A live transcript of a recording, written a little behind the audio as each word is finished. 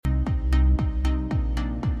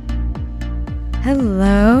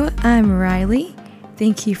Hello, I'm Riley.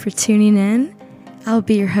 Thank you for tuning in. I'll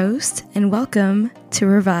be your host, and welcome to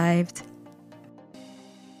Revived.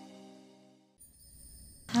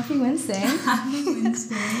 Happy Wednesday. Happy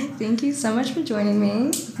Wednesday. Thank you so much for joining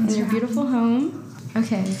me in your beautiful home.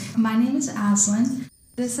 Okay. My name is Aslynn.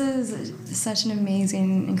 This is such an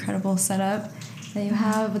amazing, incredible setup that you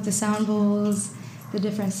have with the sound bowls, the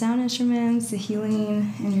different sound instruments, the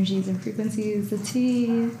healing energies and frequencies, the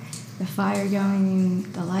tea, the fire going,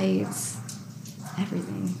 the lights,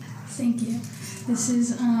 everything. Thank you. This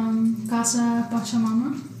is Casa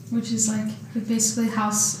Pachamama, which is like basically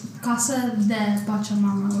house, Casa de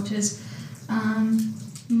Pachamama, which is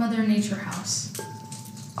Mother Nature house.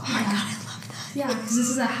 Oh my God, I love that. Yeah, because this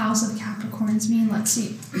is a house of Capricorns. Me and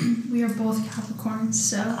Lexi, we are both Capricorns,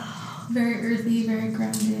 so very earthy, very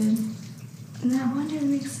grounded. No wonder it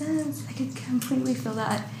makes sense. I could completely feel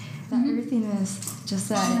that earthiness, just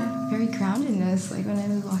that very groundedness, like when I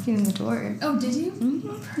was walking in the door. Oh, did you?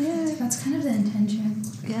 Mm-hmm. Yeah. That's kind of the intention.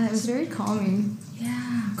 Yeah, it was very calming.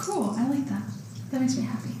 Yeah, cool. I like that. That makes me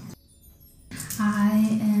happy.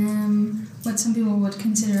 I am what some people would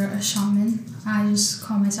consider a shaman. I just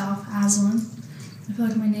call myself Aslynn. I feel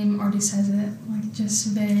like my name already says it. Like just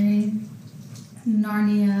very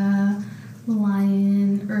Narnia,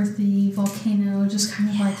 lion, earthy, volcano, just kind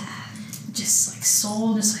of like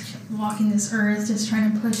soul, just like walking this earth, just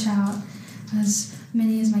trying to push out as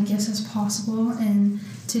many as my gifts as possible. And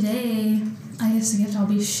today, I guess the gift I'll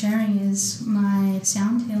be sharing is my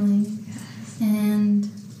sound healing and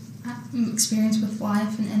experience with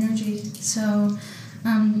life and energy. So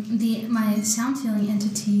my sound healing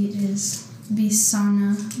entity is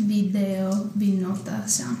Visana Video Nota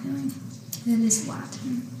sound healing. It is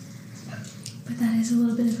Latin, but that is a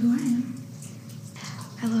little bit of who I am.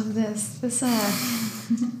 I love this.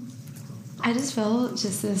 I just felt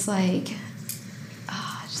just this this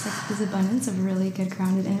abundance of really good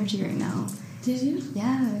grounded energy right now. Did you?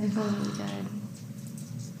 Yeah, it felt really good.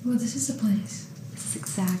 Well, this is the place. This is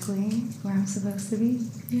exactly where I'm supposed to be.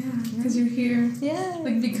 Yeah, because you're here. Yeah.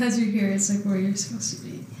 Like, because you're here, it's like where you're supposed to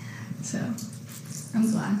be. So,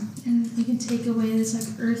 I'm glad. And you can take away this like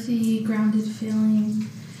earthy, grounded feeling.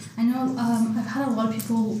 I know I've had a lot of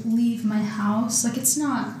people leave my house. Like, it's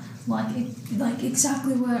not like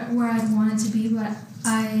exactly where I'd want it to be, but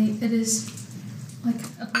it is like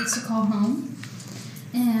a place to call home.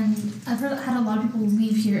 And I've had a lot of people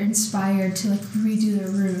leave here inspired to like redo their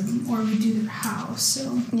room or redo their house.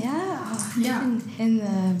 So yeah. In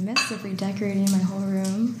the midst of redecorating my whole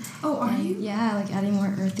room. Oh, are you? Yeah, like adding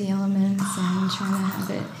more earthy elements and trying to have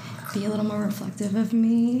it be a little more reflective of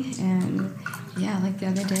me. And yeah, like the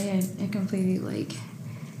other day I completely like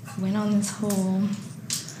went on this whole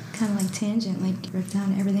kind of like tangent, like ripped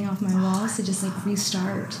down everything off my walls to just like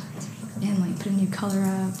restart and like put a new color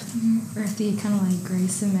up, earthy kind of like gray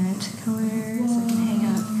cement colors. So I can hang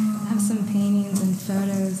up. I have some paintings and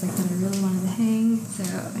photos like that I really wanted to hang. So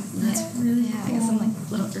that's really cool. I got some like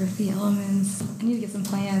little earthy elements. I need to get some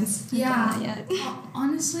plants. Yeah. Yet.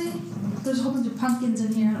 Honestly, there's a whole bunch of pumpkins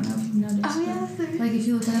in here. I don't know if you've noticed. Oh yeah. Like if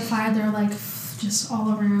you look at a fire, they're like just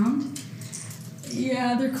all around.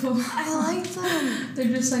 Yeah, they're cool. I like them.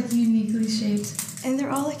 They're just like uniquely shaped. And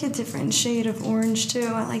they're all like a different shade of orange too.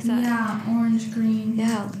 I like that. Yeah, orange, green.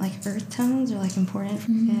 Yeah, like earth tones are like important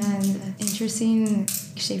and interesting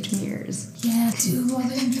shaped mirrors. Yeah, I do love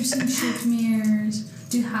the interesting shaped mirrors.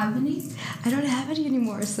 Do you have any? I don't have any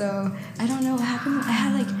anymore, so I don't know what happened. I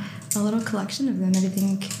had like a little collection of them. I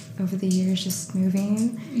think over the years, just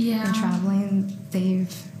moving and traveling,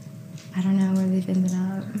 I don't know where they've ended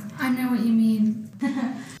up. I know what you mean.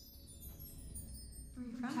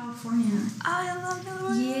 California. Oh, I love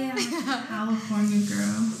California. Yeah, California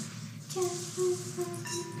girl.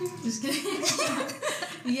 Just kidding.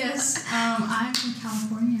 Yes, I'm from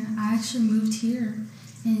California. I actually moved here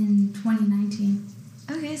in 2019.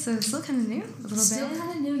 Okay, so it's still kind of new, a little still bit. Still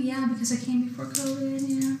kind of new, yeah, because I came before COVID,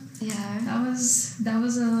 you know. Yeah. That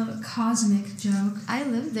was a cosmic joke. I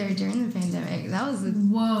lived there during the pandemic. That was a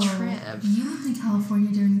trip. You lived in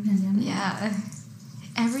California during the pandemic? Yeah.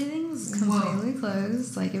 Everything was completely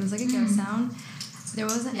closed. Like, it was like a ghost town. There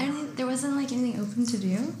wasn't anything open to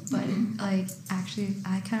do, but like actually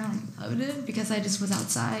I kind of like loved it because I just was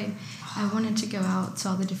outside. I wanted to go out to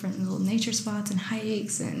all the different little nature spots and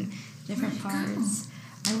hikes and different parts.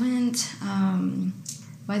 I went,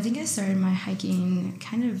 I think I started my hiking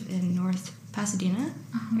kind of in North Pasadena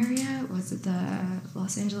area. Was it the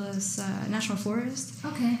Los Angeles National Forest?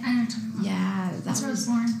 Okay, I know what you're talking about. Yeah, that's where I was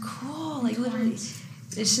born. Cool, like literally.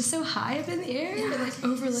 It's just so high up in the air, like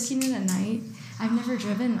overlooking it at night. I've never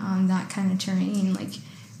driven on that kind of terrain. Like,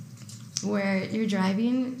 where you're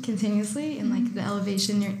driving continuously and like the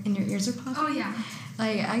elevation in your ears are popping. Oh yeah.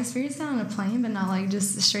 Like I experienced that on a plane, but not like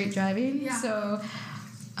just straight driving. Yeah. So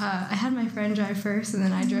I had my friend drive first, and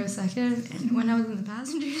then I drove second. And when I was in the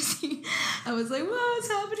passenger seat, I was like, "Whoa, what's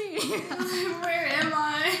happening? Where am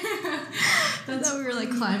I?" I thought we were like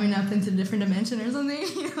climbing up into a different dimension or something.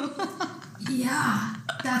 You know? Yeah,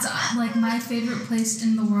 that's like my favorite place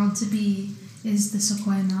in the world to be is the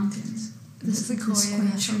Sequoia Mountains. The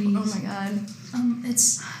Sequoia trees. Oh my god.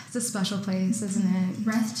 It's a special place, isn't it?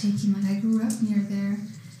 Breathtaking. Like I grew up near there,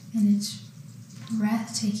 and it's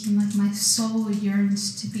breathtaking. Like my soul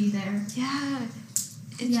yearns to be there. Yeah.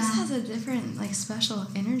 It just has a different, like, special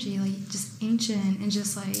energy, like, just ancient and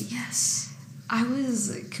just, like... Yes. I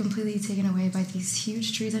was completely taken away by these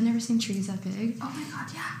huge trees. I've never seen trees that big. Oh, my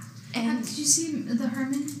God, yeah. And did you see the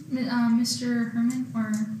Herman, Mr. Herman,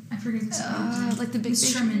 or I forget his name. Like the big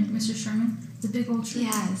Sherman, Mr. Sherman, the big old tree.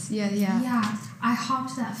 Yes, yeah. Yeah, I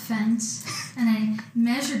hopped that fence and I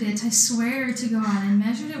measured it. I swear to God, I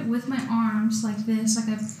measured it with my arms like this, like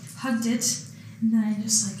I hugged it, and then I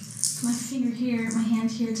just like put my finger here, my hand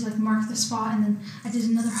here to like mark the spot, and then I did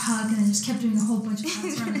another hug, and I just kept doing a whole bunch of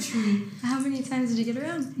hugs around the tree. How many times did you get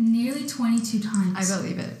around? Nearly 22 times. I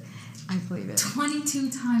believe it. 22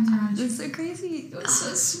 times around. It's so crazy. It was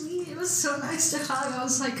so sweet. It was so nice to hug. I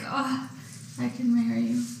was like, oh, I can marry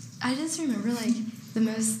you. I just remember, like, the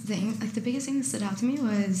biggest thing that stood out to me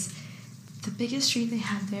was the biggest tree they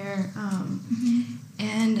had there.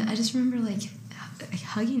 And I just remember, like,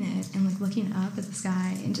 hugging it and, like, looking up at the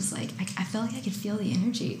sky and just, like, I felt like I could feel the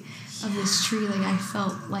energy of this tree. Like, I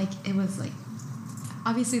felt like it was, like,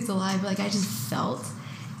 obviously it's alive, but, like, I just felt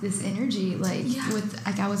this energy, like,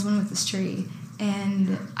 I was one with this tree,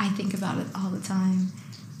 and I think about it all the time.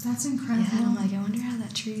 That's incredible. Yeah, and I'm like, I wonder how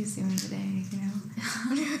that tree is doing today, you know?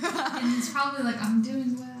 And it's probably like, I'm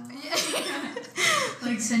doing well. Yeah.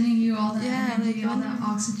 Like, sending you all that energy, all that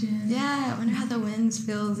oxygen. Yeah, I wonder how the wind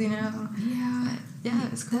feels, you know? Yeah. But, yeah,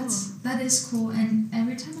 it's cool. That is cool, and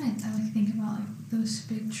every time I like, think about, like, those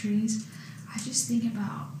big trees, I just think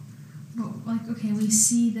about, well, like, okay, we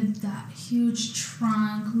see that huge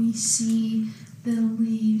trunk, we see the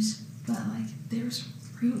leaves, but, like, there's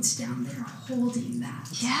roots down there holding that.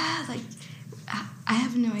 Yeah, like, I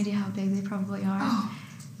have no idea how big they probably are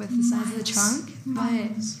with the size of the trunk,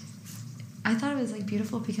 but I thought it was, like,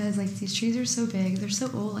 beautiful because, like, these trees are so big, they're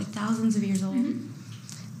so old, like, thousands of years old,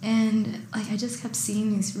 and, like, I just kept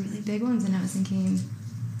seeing these really big ones, and I was thinking,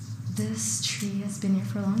 this tree has been here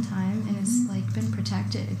for a long time and it's like been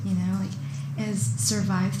protected, you know, like it has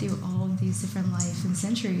survived through all of these different life and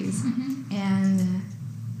centuries, and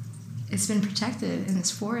it's been protected in this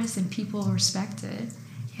forest, and people respect it,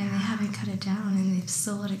 and they haven't cut it down, and they've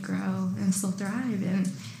still let it grow and still thrive, and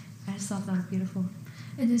I just thought that was beautiful.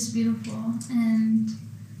 It is beautiful, and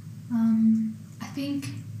I think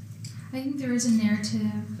there is a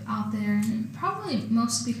narrative out there, and probably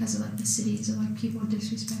mostly because of, like, the cities, of, like, people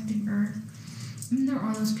disrespecting Earth. I mean, there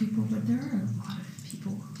are those people, but there are a lot of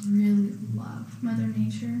people who really love Mother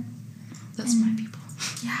Nature. Those are my people.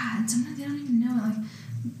 Yeah, and sometimes they don't even know it.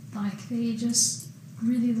 Like they just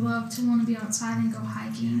really love to want to be outside and go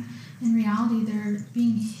hiking. In reality, they're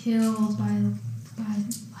being healed by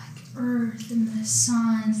like Earth and the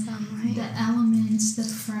sunlight, the elements, the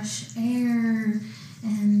fresh air,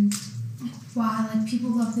 and why, like,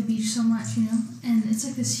 people love the beach so much, you know, and it's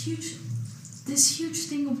like this huge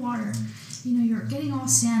thing of water. You know, you're getting all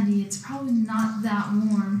sandy. It's probably not that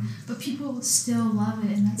warm, but people still love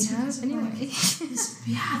it, and that's because of, like,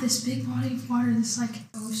 this big body of water, this, like,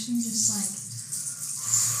 ocean, just like,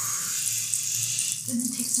 and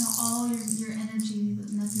it takes out all your energy.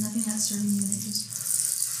 Nothing that's serving you, and it just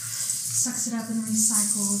sucks it up and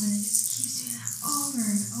recycles, and it just keeps doing that over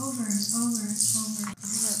and over and over and over.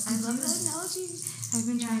 I love that analogy. I've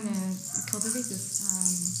been trying to cultivate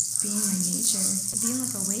this being my nature, being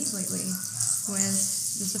like a wave lately, with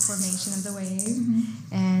just the formation of the wave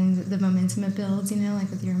and the momentum it builds, you know, like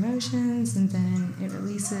with your emotions, and then it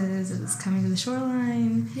releases, it's coming to the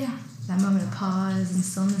shoreline. Yeah. That moment of pause and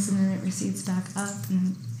stillness, and then it recedes back up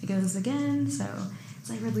and it goes again. So it's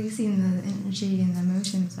like releasing the energy and the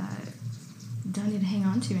emotions that you don't need to hang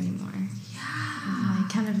on to anymore. And, like,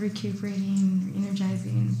 kind of recuperating,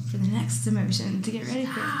 energizing for the next emotion to get ready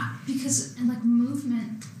for it. Because, and, like,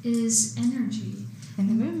 movement is energy. And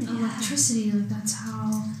the movement, electricity, like, that's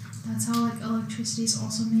how like electricity is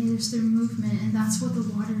also made, is through movement, and that's what the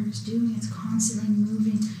water is doing. It's constantly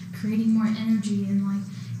moving, creating more energy, and, like,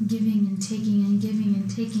 giving and taking and giving and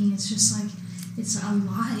taking. It's just like, it's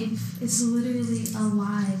alive. It's literally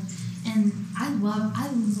alive. And I love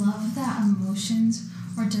that emotions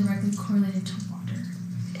are directly correlated to water.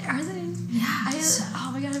 Are they? Yeah.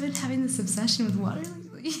 Oh my god, I've been having this obsession with water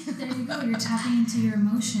lately. There you go. You're tapping into your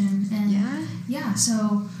emotion. And yeah,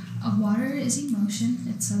 so water is emotion.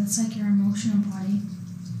 It's like your emotional body.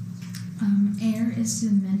 Air is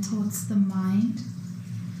the mental, it's the mind.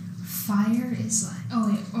 Fire is like,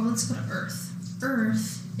 let's go to earth.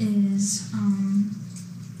 Earth is,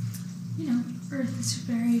 earth is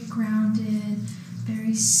very grounded,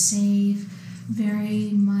 very safe,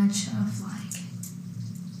 very much of like,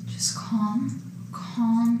 just calm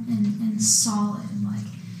and solid. Like,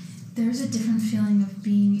 there's a different feeling of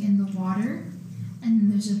being in the water,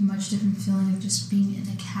 and there's a much different feeling of just being in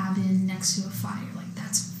a cabin next to a fire. Like,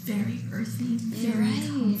 that's very earthy, very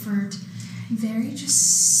comfort, very just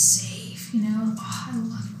safe, I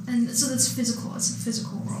love it. And so that's physical. It's a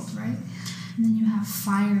physical world, right? And then you have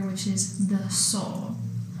fire, which is the soul.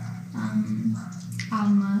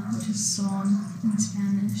 Alma, which is soul in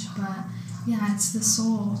Spanish, but yeah, it's the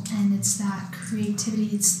soul, and it's that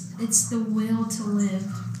creativity. It's the will to live.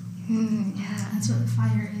 Yeah, that's what the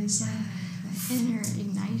fire is. Like the inner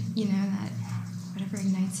ignite. That whatever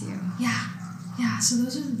ignites you. Yeah. So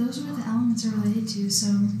those are what the elements are related to. So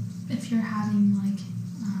if you're having like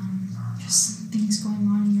just some things going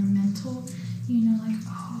on in your mental,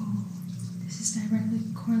 this is directly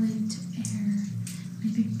correlated to air.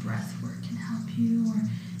 Maybe breath work can help you, or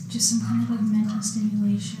just some kind of like mental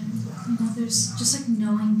stimulation. There's just like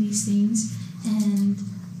knowing these things and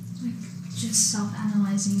like just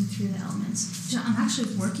self-analyzing through the elements. I'm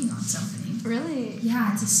actually working on something. Really?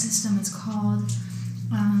 Yeah, it's a system. It's called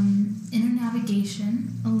inner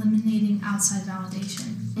navigation, eliminating outside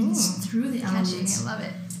validation. And it's through the elements. I love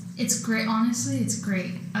it. It's great. Honestly, it's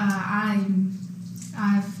great. I've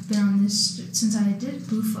been on this since I did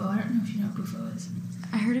Bufo. I don't know if you know what Bufo is.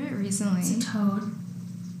 I heard of it recently. It's a toad.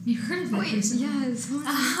 You heard of it recently? Yes.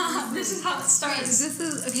 This is how it starts. This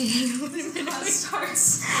is okay. This is how it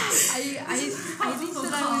starts. I think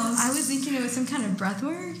that I was thinking it was some kind of breath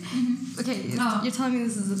work. Mm-hmm. Okay, you're telling me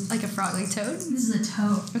this is like a frog, like toad? This is a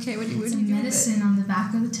toad. Okay, what do you do? It's a medicine medicine on the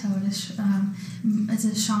back of the toad. It's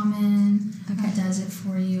a shaman that does it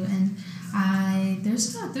for you, and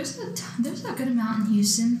there's a good amount in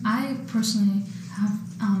Houston. I personally have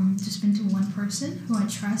just been to one person who I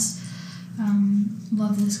trust.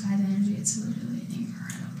 Love this guy's energy. It's literally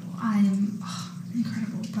incredible.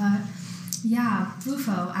 Incredible. But yeah,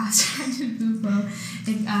 Bufo. After I did Bufo,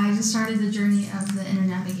 I just started the journey of the inner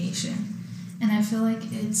navigation, and I feel like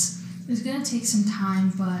it's gonna take some time,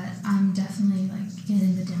 but I'm definitely like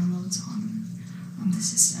getting the downloads on the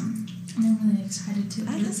system. And I'm really excited to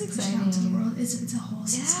push exciting. Out to the world. It's a whole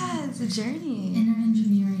system. Yeah, it's a journey. Inner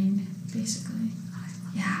engineering, basically.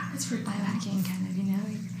 Yeah, it's pretty cool. Biohacking, kind of,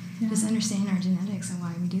 just understanding our genetics and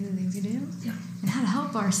why we do the things we do. Yeah. And how to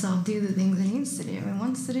help ourselves do the things it needs to do and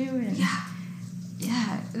wants to do. And yeah,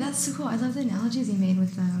 that's so cool. I love the analogies you made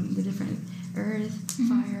with the different earth,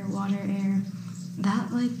 fire, water, air.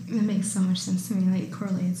 That makes so much sense to me. Like, it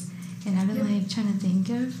correlates. And I've been trying to think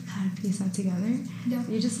of how to piece that together. Yeah.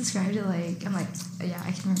 You just described it I'm like, yeah,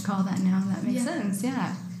 I can recall that now. That makes sense.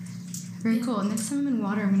 Yeah. Very cool. Next time I'm in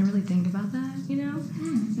water, I'm going to really think about that,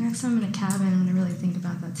 Next time I'm in a cabin, I'm going to really think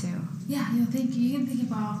about that too. Yeah, you can think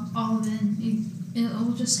about all of it. It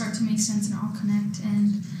will just start to make sense and all connect.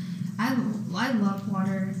 And I love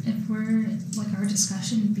water. If we're, like, our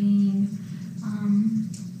discussion being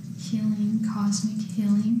healing, cosmic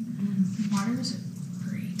healing, water is a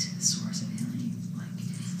great source of healing.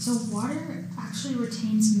 So water actually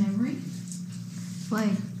retains memory.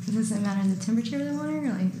 Does it matter the temperature of the water,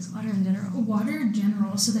 or just water in general? Water in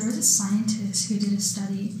general. So there was a scientist who did a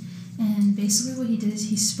study, and basically what he did is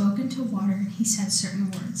he spoke into water and he said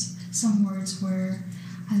certain words. Some words were,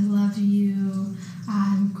 I love you,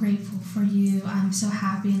 I'm grateful for you, I'm so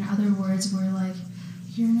happy, and other words were like,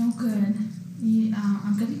 you're no good,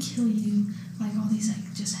 I'm going to kill you, all these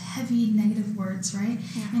just heavy negative words, right?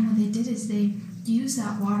 Yeah. And what they did is they used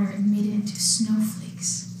that water and made it into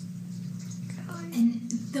snowflakes.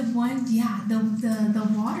 And the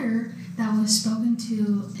water that was spoken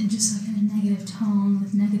to in just in a negative tone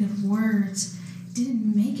with negative words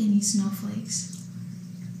didn't make any snowflakes.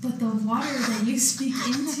 But the water that you speak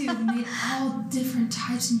into made all different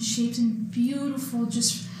types and shapes and beautiful,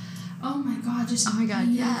 oh my god,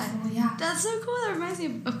 yeah. That's so cool. That reminds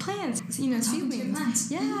me of plants. Speaking plants.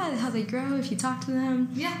 Yeah, how they grow if you talk to them.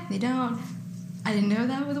 Yeah. They don't. I didn't know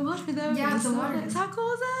that with the water, though. Yeah, the water. How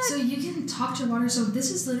cool is that? So you can talk to water. So this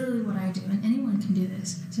is literally what I do, and anyone can do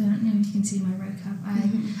this. So I don't know if you can see my red cup.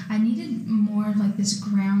 I needed more of this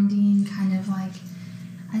grounding kind of I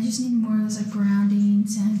just need more of this grounding,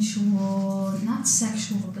 sensual, not not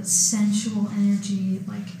sexual, but sensual energy,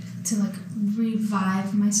 like to like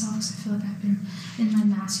revive myself, because I feel like I've been in my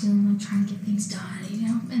masculine, like trying to get things done, you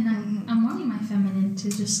know, and I'm wanting my feminine to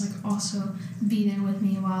just like also be there with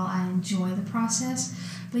me while I enjoy the process.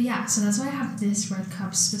 But yeah, so that's why I have this red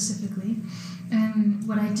cup specifically. And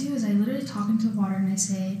what I do is I literally talk into water and I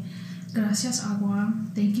say, gracias agua,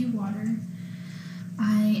 thank you water.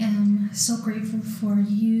 I am so grateful for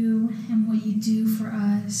you and what you do for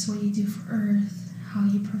us, what you do for Earth, how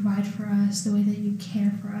you provide for us, the way that you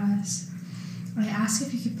care for us. I ask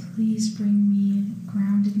if you could please bring me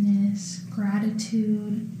groundedness,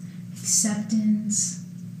 gratitude, acceptance,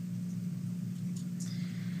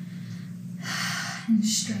 and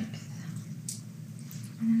strength.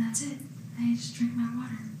 And then that's it. I just drink my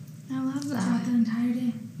water. I love that. Throughout the entire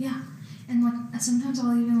day. Yeah. And like sometimes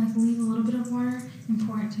I'll even like leave a little bit of water and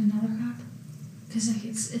pour it into another cup. Because like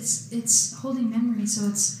it's holding memory, so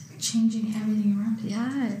it's changing everything around it.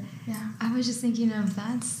 Yeah. Yeah. I was just thinking of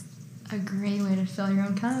that's a great way to fill your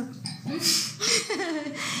own cup.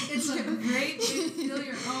 It's a great way to fill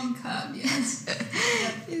your own cup, yes.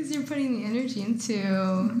 Because you're putting the energy into,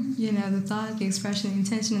 you know, the thought, the expression, the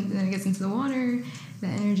intention, and then it gets into the water, the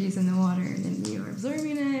energy is in the water, and then you're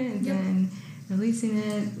absorbing it, and then releasing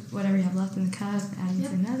it, whatever you have left in the cup, adding to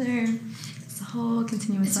another. It's a whole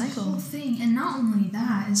continuous cycle. It's a whole thing. And not only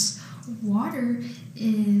that, is water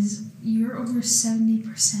is, you're over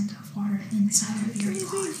 70% of water inside of your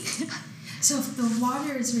body. So if the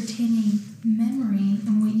water is retaining memory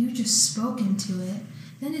and what you just spoke into it,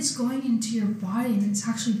 then it's going into your body, and it's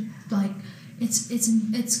actually like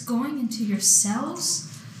it's going into your cells,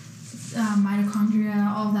 mitochondria,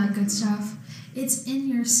 all that good stuff. It's in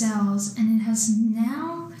your cells, and it has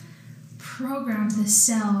now programmed the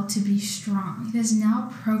cell to be strong. It has now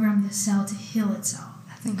programmed the cell to heal itself.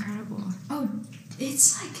 That's incredible. Oh,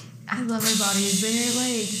 it's like, I love our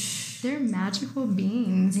bodies. They're magical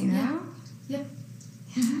beings, you know? Yeah. Yep.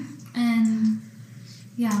 Yeah. And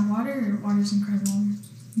yeah, water's incredible.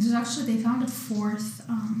 There's actually, they found a fourth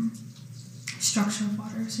structure of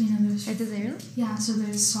water. So, you know, there's... Did they really? Yeah, so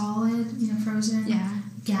there's solid, you know, frozen,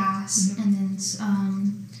 gas, and then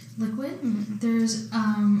liquid. There's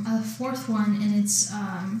a fourth one, and it's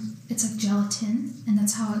like gelatin, and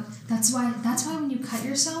that's why when you cut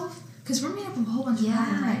yourself, because we're made up of a whole bunch of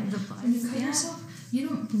water, right? When you cut yourself, you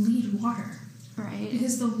don't bleed water. Right.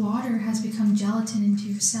 Because the water has become gelatin into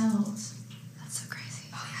your cells. That's so crazy.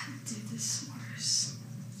 Oh yeah, dude, this water's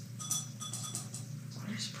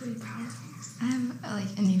pretty powerful. I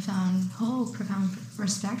have a newfound whole profound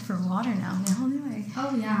respect for water now in a whole new way.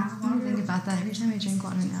 Oh yeah. I think about that every time I drink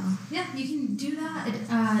water now. Yeah, you can do that. It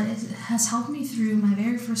has helped me through my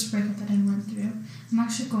very first breakup that I went through. I'm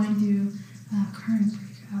actually going through a current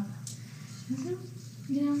breakup.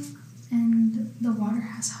 You know, and the water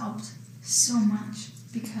has helped so much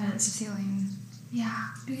because it's healing. Yeah,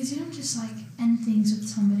 because you don't just like end things with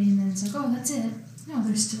somebody and then it's like, oh, that's it. No,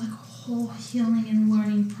 there's still like a whole healing and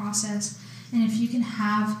learning process. And if you can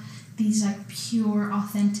have these like pure,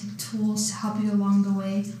 authentic tools to help you along the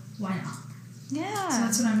way, why not? Yeah. So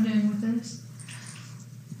that's what I'm doing with this.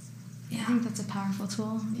 Yeah. I think that's a powerful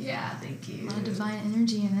tool. Yeah, thank you. A lot of divine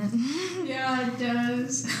energy in it. Yeah, it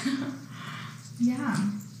does. Yeah.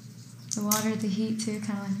 The water, the heat too,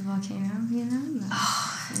 kind of like the volcano, you know?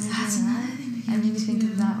 That's another thing. I made me think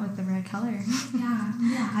of that with the red color. Yeah.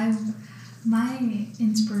 My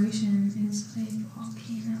inspiration is a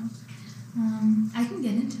volcano. I can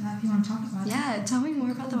get into that if you want to talk about it. Yeah, tell me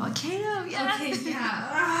more about the volcano. Yeah. Okay,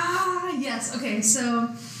 yeah. Yes, okay, so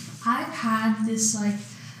I've had this, like,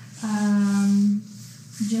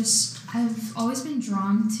 I've always been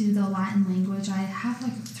drawn to the Latin language. I have,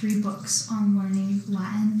 like, 3 books on learning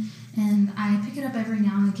Latin, and I pick it up every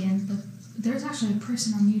now and again, but there's actually a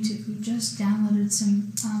person on YouTube who just downloaded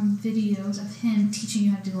some videos of him teaching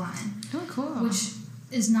you how to do Latin. Oh, cool. Which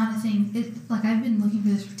is not a thing. I've been looking for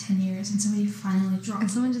this for 10 years, and somebody finally dropped it.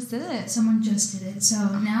 And someone just did it. Someone just did it. So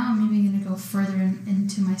now I'm maybe going to go further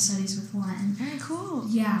into my studies with Latin. Very cool.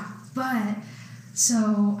 Yeah, but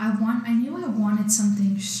so I knew I wanted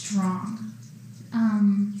something strong.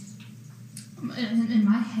 In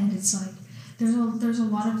my head, it's like there's a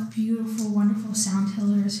lot of beautiful, wonderful sound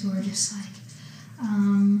healers who are just like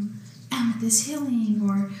amethyst healing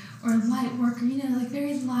or light work, or you know, like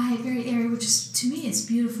very light, very airy, which is, to me, it's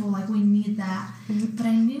beautiful. Like, we need that. Mm-hmm. But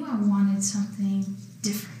I knew I wanted something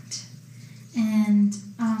different. And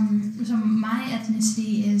so my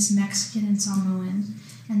ethnicity is Mexican and Samoan,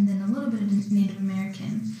 and then a little bit of Native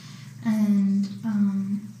American. And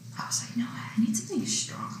I was like, no, I need something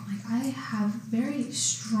strong. Like, I have very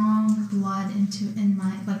strong blood in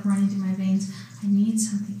my, like, running through my veins.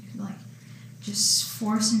 just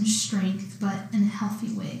force and strength, but in a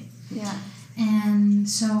healthy way. Yeah. And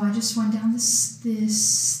so I just went down this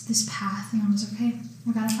path, and I was like, okay,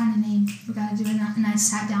 we gotta find a name. We gotta do it. And I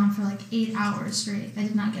sat down for like 8 hours straight. I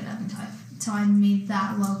did not get up until I made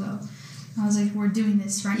that logo. I was like, we're doing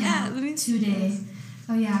this right now. Let me today.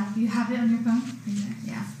 Oh yeah, you have it on your phone? Right there.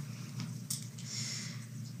 Yeah.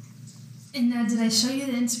 And did I show you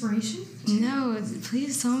the inspiration? No,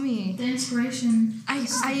 please tell me. The inspiration. I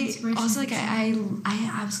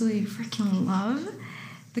absolutely freaking love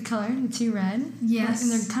the color, the 2 red. Yes.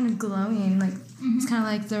 And they're kind of glowing, like it's kind of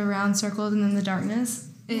like the round circles and then the darkness.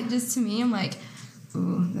 It just, to me, I'm like,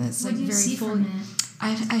 ooh, that's what like do you very see fully. from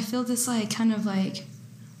it? I feel this like kind of like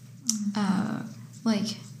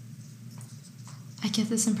I get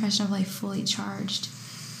this impression of like fully charged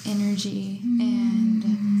energy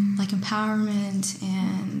and like empowerment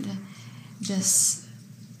and just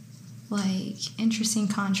like interesting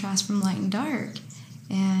contrast from light and dark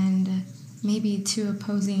and maybe 2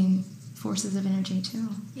 opposing forces of energy too.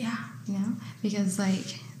 Yeah. You know? Because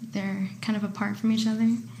like they're kind of apart from each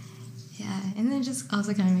other. Yeah. And then it just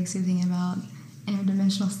also kind of makes you think about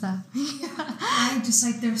interdimensional stuff. Yeah. I just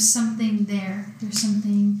like there's something there. There's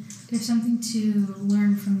something to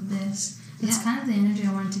learn from this. It's kind of the energy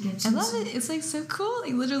I wanted to get to. I love it. It's like so cool.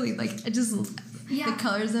 Like literally, like I just the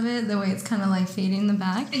colors of it, the way it's kind of like fading in the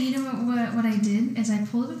back. And you know what I did is I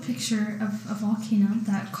pulled up a picture of a volcano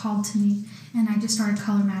that called to me, and I just started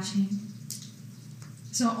color matching.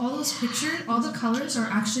 So all those pictures, all the colors are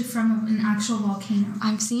actually from an actual volcano.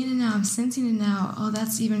 I'm seeing it now. I'm sensing it now. Oh,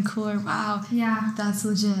 that's even cooler. Wow. Yeah. That's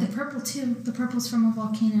legit. The purple too. The purple's from a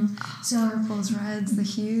volcano. So purples, reds, the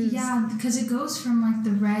hues. Yeah, because it goes from like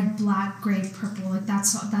the red, black, gray, purple. Like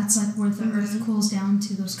that's like where the earth cools down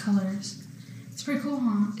to those colors. It's pretty cool,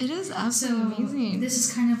 huh? It is absolutely amazing. This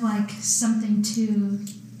is kind of like something to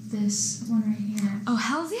this one right here. Oh,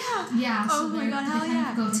 hell yeah. Yeah. Oh my god, hell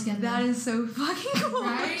yeah. Go together. That is so fucking cool.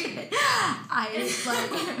 Right?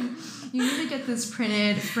 You need to get this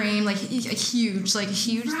printed, framed, like a huge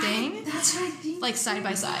thing. That's what I think. Like side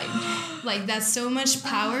by side. Like that's so much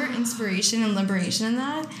power, inspiration, and liberation in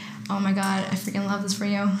that. Oh my god, I freaking love this for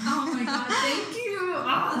you. Oh my god, thank you.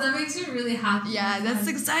 Oh, that makes me really happy. Yeah, that's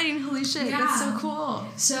exciting. Holy shit, that's so cool.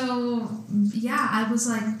 So, yeah, I was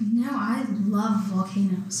like, no, I love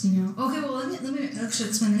volcanoes, you know. Okay, well, let me actually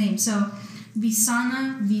explain the name. So,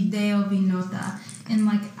 Visana, Video, Vinota. In,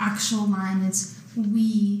 like, actual line, it's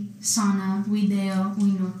Vi, Sana, Video,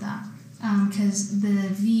 Vinota. Because the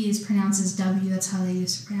V is pronounced as W, that's how they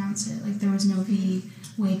used to pronounce it. Like, there was no V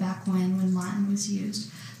way back when Latin was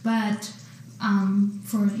used. But,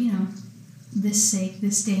 for, you know, this day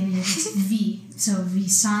and age, it's V. So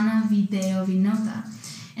Visana, Video, Vinota.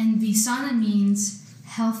 And Visana means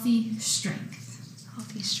healthy strength.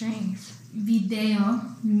 Healthy strength. Video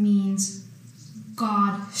means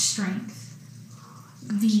God strength.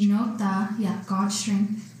 Vinota, God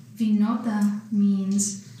strength. Vinota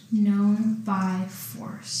means known by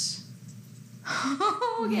force.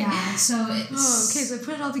 Okay. Yeah, so it's... Oh, okay, so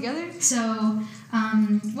put it all together? So,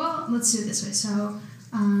 well, let's do it this way. So,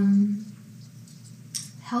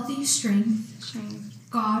 healthy strength,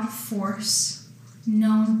 God force,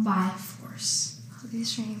 known by force. Healthy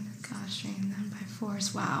strength, God strength, known by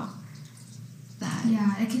force. Wow. That.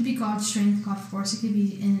 Yeah, it could be God strength, God force. It could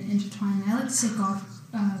be intertwined. I like to say God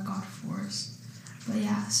force. But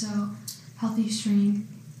yeah, so healthy strength,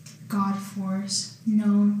 God force,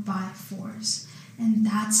 known by force. And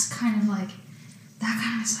that's kind of like,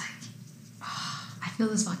 I feel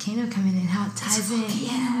this volcano coming in, how it ties in.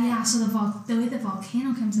 Yeah, so the way the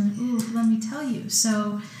volcano comes in, ooh, let me tell you.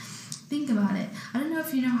 So think about it. I don't know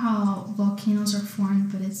if you know how volcanoes are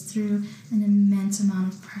formed, but it's through an immense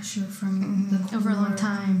amount of pressure from the core. Over a long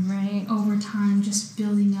time, right? Over time, just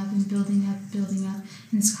building up and building up, building up.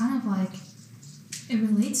 And it's kind of like, it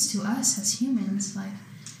relates to us as humans, like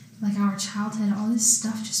our childhood, all this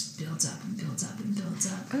stuff just builds up and builds up and builds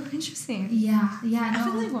up. Oh, interesting. Yeah. I've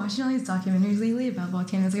been like watching all these documentaries lately about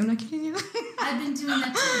volcanoes. Like, I'm not kidding you. I've been doing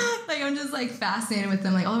that too. Like, I'm just like fascinated with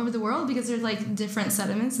them, like all over the world, because there's like different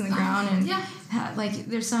sediments in the ground, and like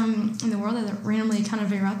there's some in the world that are randomly kind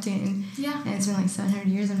of erupting. Yeah. And it's been like 700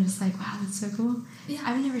 years. I'm just like, wow, that's so cool. Yeah.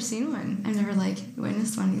 I've never seen one. I've never like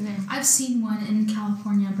witnessed one either. I've seen one in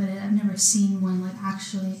California, but I've never seen one like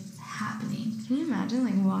actually happening. Can you imagine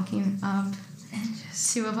like walking up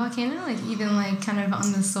to a volcano, like even like kind of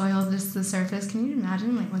on the soil, just the surface? Can you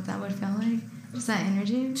imagine like what that would feel like? Just that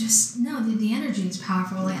energy? Just, no, the energy is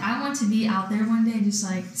powerful. Like, I want to be out there one day just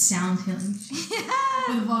like sound healing. Yeah.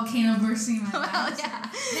 with a volcano bursting in my back. Yeah.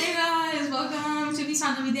 Hey guys, welcome to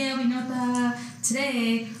the video. We Nota.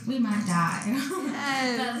 Today we might die.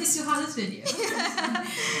 Yes. But at least you'll have this video.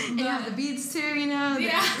 And you have the beats too, you know?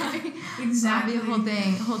 Yeah. Exactly. It'll be a whole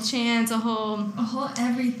thing. A whole chant, a whole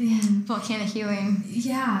everything. volcanic healing.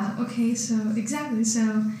 Yeah, okay, so exactly.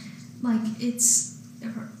 So like it's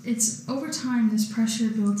over time this pressure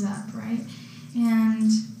builds up, right?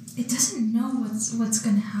 And it doesn't know what's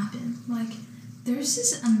gonna happen. Like there's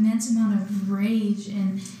this immense amount of rage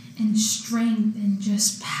and strength and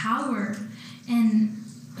just power, and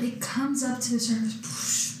it comes up to the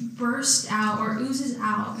surface, bursts out or oozes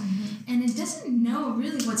out, and it doesn't know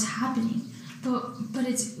really what's happening, but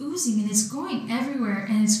it's oozing and it's going everywhere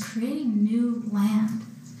and it's creating new land.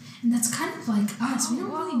 And that's kind of like us. We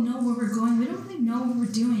don't really know where we're going. We don't really know what we're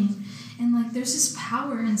doing. And like there's this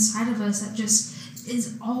power inside of us that just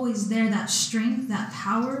is always there. That strength, that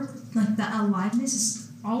power, like that aliveness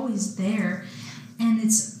is always there. And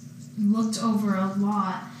it's looked over a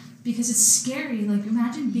lot because it's scary. Like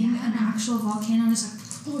imagine being an actual volcano and it's like,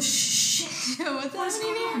 oh shit. What's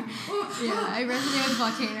happening here? Yeah, I resonate with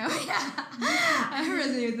volcano. I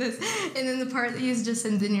resonate with this. And then the part that you just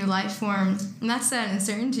said, the new life form, and that's that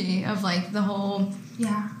uncertainty of like the whole,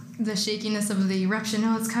 the shakiness of the eruption.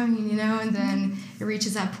 Oh, it's coming, you know, and then it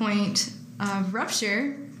reaches that point of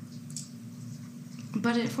rupture,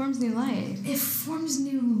 but it forms new life. It forms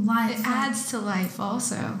new life. It adds to life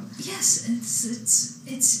also. Yes,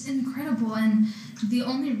 it's incredible, and the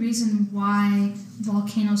only reason why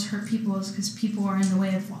volcanoes hurt people is because people are in the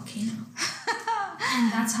way of volcano.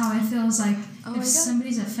 And that's how I feel. Is like if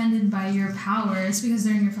somebody's offended by your power, it's because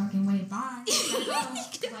they're in your fucking way. Bye.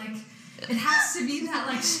 Like it has to be that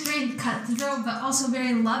like straight cutthroat, but also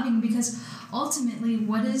very loving, because ultimately,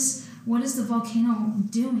 what is the volcano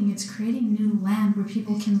doing? It's creating new land where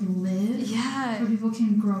people can live. Yeah. Where people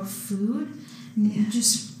can grow food. Yeah.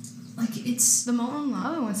 Just like it's the molten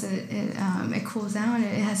lava. Once it cools down,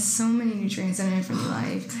 it has so many nutrients in it for new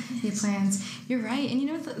life, new plants. You're right, and you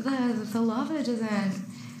know the lava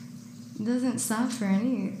doesn't stop for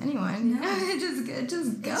anyone. No. It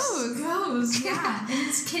just goes. Yeah. And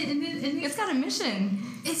it's got a mission.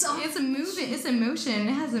 It's a movement. It's a motion.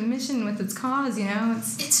 It has a mission with its cause. You know.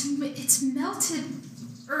 It's melted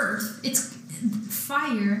earth. It's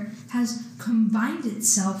fire has combined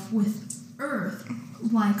itself with earth.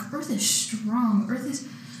 Like earth is strong.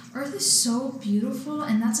 Earth is so beautiful,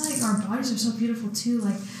 and that's like our bodies are so beautiful too.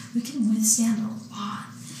 Like we can withstand a lot,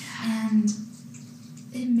 and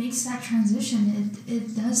it makes that transition.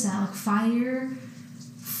 It does that. Like fire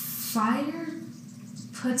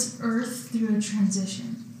puts earth through a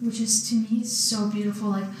transition, which is to me so beautiful.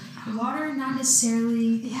 Like water, not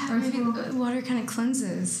necessarily. Yeah, maybe water kind of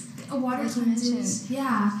cleanses. Water cleanses.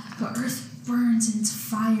 Yeah, but earth burns and it's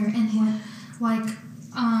fire, and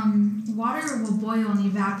water will boil and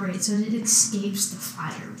evaporate, so it escapes the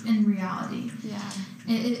fire in reality. Yeah.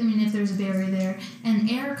 I mean, if there's a barrier there. And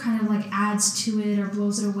air kind of like adds to it or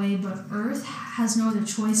blows it away, but earth has no other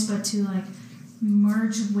choice but to like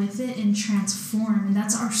merge with it and transform. And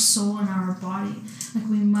that's our soul and our body. Like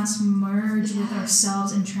we must merge with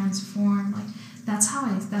ourselves and transform. Like that's how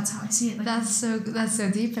I see it. Like that's so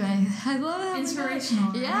deep, and I love that.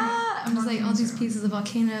 Inspirational. Yeah. Right? I'm just like all these pieces of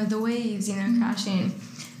volcano, the waves, you know, crashing,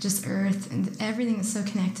 just earth, and everything is so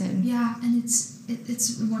connected. Yeah, and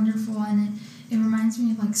it's wonderful, and it reminds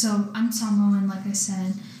me of like, so I'm Samoan, like I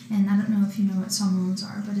said, and I don't know if you know what Samoans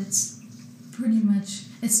are, but it's pretty much,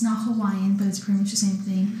 it's not Hawaiian, but it's pretty much the same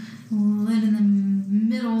thing. We live in the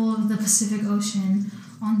middle of the Pacific Ocean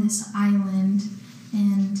on this island,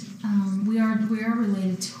 and we are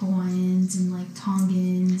related to Hawaiians and like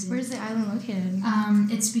Tongans. Where's the island located?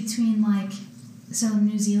 It's between like, so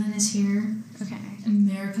New Zealand is here. Okay.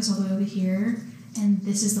 America's all the way over here, and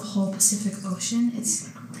this is the whole Pacific Ocean. It's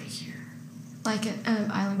like right here. Like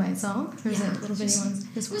an island by itself? Or is it little bitty ones?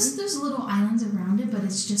 There's little islands around it, but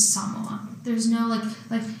it's just Samoa. There's no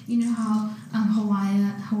like you know how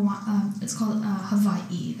Hawaii, it's called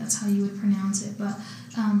Hawaii. That's how you would pronounce it. But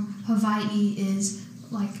Hawaii is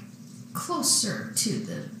like closer to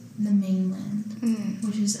the mainland,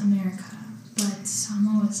 which is America. But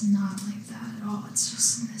Samoa is not like that at all. It's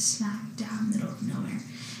just in the smack dab middle of nowhere.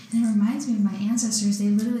 And it reminds me of my ancestors. They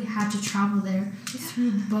literally had to travel there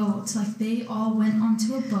through boats. Like they all went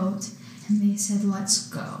onto a boat and they said, let's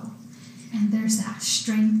go. And there's that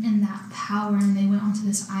strength and that power, and they went onto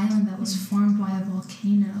this island that was formed by a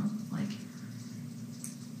volcano. Like,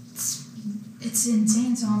 it's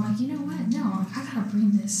insane. So I'm like, you know what? No, I gotta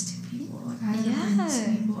bring this to people. Like, I gotta bring this to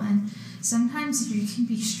people. And sometimes you can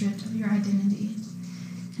be stripped of your identity.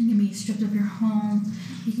 You can be stripped of your home.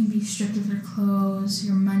 You can be stripped of your clothes,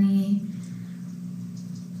 your money.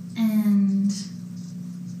 And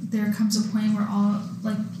there comes a point where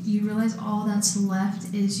you realize all that's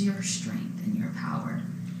left is your strength and your power.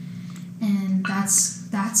 And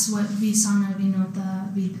that's what Visana Vinota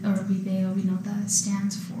or Video Vinota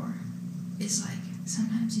stands for. It's like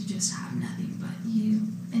sometimes you just have nothing but you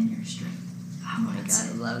and your strength. Oh my God,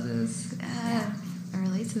 I love this. Yeah. I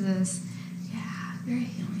relate to this. Yeah, very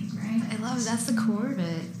healing, right? I love it. That's the core of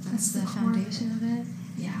it. That's the foundation of it.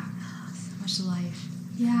 Yeah. Oh, so much life.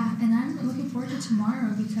 Yeah, and I'm looking forward to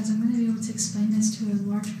tomorrow because I'm going to be able to explain this to a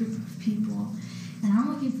large group of people. And I'm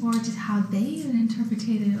looking forward to how they interpret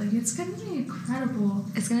it. Like, it's going to be incredible.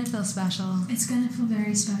 It's going to feel special. It's going to feel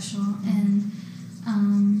very special. And,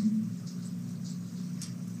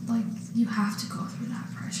 you have to go through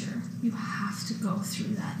that pressure. You have to go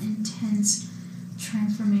through that intense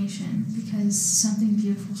transformation because something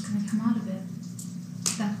beautiful is going to come out of it.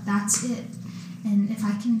 That's it. And if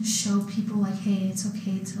I can show people, like, hey, it's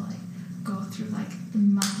okay to, like, go through, like, the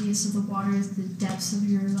muddiest of the waters, the depths of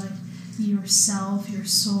your, like, yourself, your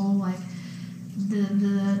soul, like,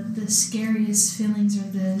 the scariest feelings or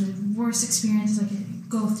the worst experiences, like,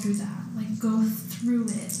 go through that. Like, go through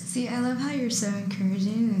it. See, I love how you're so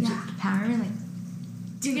encouraging and empowering, like,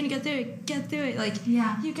 you're gonna get through it, like,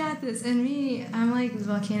 you got this. And me, I'm like the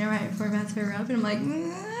volcano right before I'm about to erupt, and I'm like,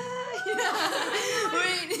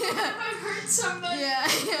 I hurt so much. Yeah.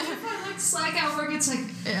 If I like slack out work, it's like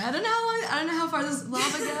I don't know how far this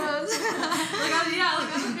lava goes.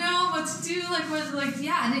 I don't know what to do.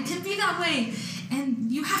 And it can be that way,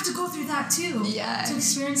 and you have to go through that too. Yeah. To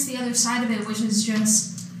experience the other side of it, which is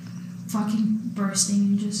just fucking bursting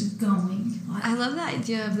and just going. I love the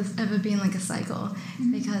idea of it being like a cycle,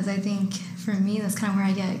 because I think for me that's kind of where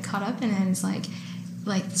I get caught up in it. It's like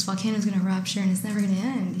this volcano is gonna rupture and it's never gonna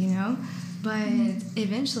end, you know. But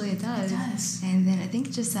eventually it does. It does. And then I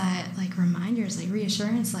think just that, like, reminders, like,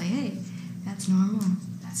 reassurance, like, hey, that's normal.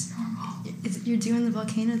 That's normal. You're doing the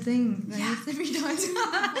volcano thing. That needs to be done.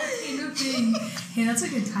 Volcano thing. Hey, that's a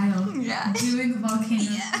good title. Yeah. Doing the volcano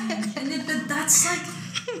thing. And that's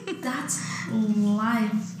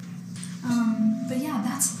life. But yeah,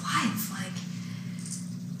 that's life.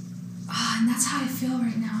 And that's how I feel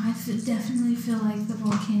right now. I definitely feel like the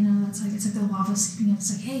volcano. It's like the lava seeping up.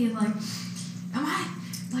 It's like, hey,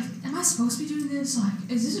 am I supposed to be doing this? Like,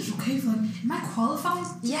 is this okay? Am I qualified?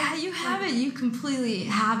 Yeah, you have it. You completely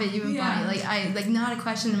have it. You embody it. Not a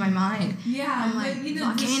question in my mind. Yeah, I'm like,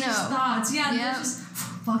 volcano. Just thoughts. Yeah, they're just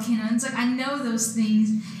volcano. And it's like I know those things,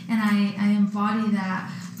 and I embody that.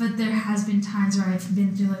 But there has been times where I've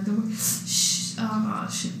been through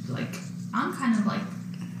I'm kind of like,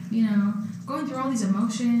 going through all these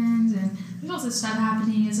emotions, and there's all this stuff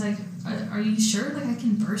happening. It's like, are you sure? Like, I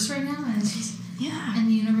can burst right now? And it's just, and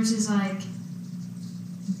the universe is like,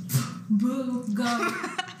 boo, go.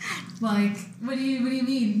 Like, what do you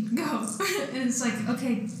mean, go? And it's like,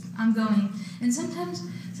 okay, I'm going. And sometimes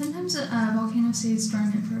a volcano stays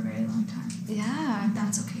dormant for a very long time. Yeah. And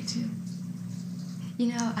that's okay too.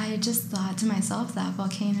 I just thought to myself that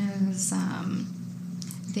volcanoes,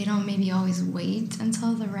 they don't maybe always wait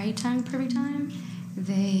until the right time, perfect time.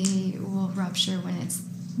 They will rupture when it's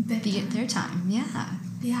their time. Yeah.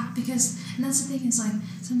 Yeah, and that's the thing is, like,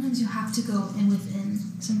 sometimes you have to go within.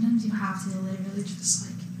 Sometimes you have to literally just,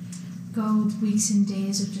 like, go weeks and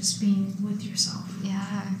days of just being with yourself.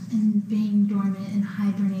 Yeah. And being dormant and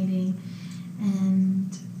hibernating,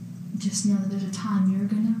 and just know that there's a time you're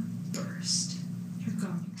gonna burst. You're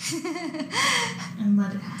going. And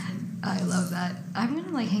let it happen. I love that. I'm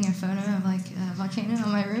gonna hang a photo of a volcano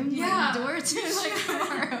on my room, my door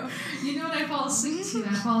tomorrow. You know what I fall asleep to?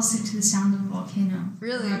 I fall asleep to the sound of a volcano.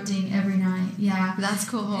 Really? Erupting every night. Yeah. That's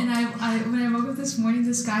cool. And I when I woke up this morning,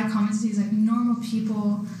 this guy commented, he's like, normal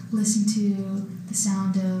people listen to the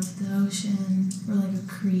sound of the ocean or like a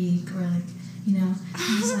creek or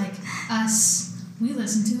he's like, us, we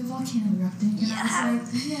listen to a volcano erupting. And I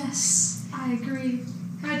was like, yes, I agree.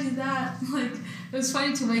 I do that. It was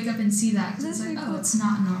funny to wake up and see that, because it's like, cool. It's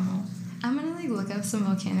not normal. I'm gonna look up some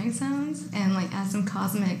volcanic sounds and add some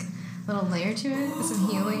cosmic little layer to it, some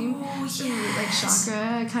healing, yes.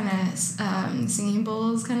 Chakra kind of singing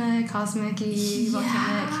bowls, kind of cosmic-y,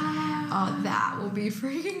 volcanic. Oh, that will be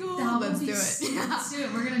freaking cool. Let's do it. Yeah. Let's do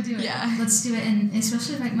it. We're gonna do it. Yeah. Let's do it, and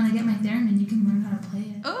especially when I get my theremin, you can learn how to play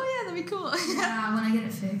it. Oh yeah, that'd be cool. Yeah, when I get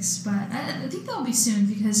it fixed, but I think that'll be soon,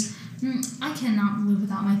 because I cannot live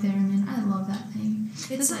without my theremin. I love that thing.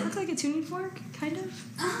 Does it look like a tuning fork, kind of?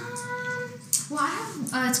 Well, I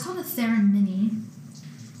have, it's called a theremin mini,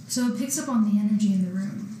 so it picks up on the energy in the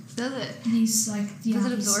room. Does it? These like Does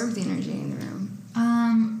it absorb the energy in the room?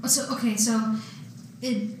 So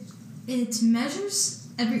it measures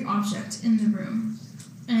every object in the room,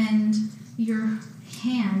 and your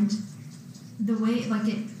hand, the way like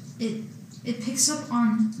it picks up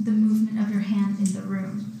on the movement of your hand in the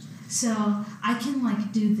room. So I can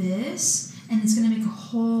like do this, and it's gonna make a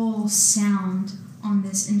whole sound on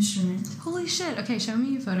this instrument. Holy shit! Okay, show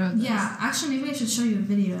me a photo of this. Yeah, actually, maybe I should show you a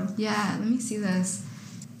video. Yeah, let me see this.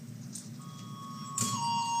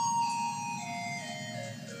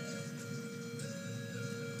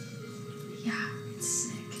 Yeah, it's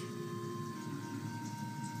sick.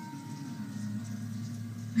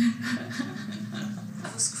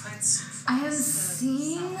 I have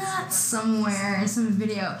seen that somewhere in some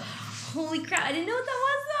video. Holy crap, I didn't know what that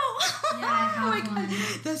was though. Yeah, I have oh my one. God.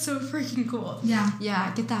 That's so freaking cool. Yeah.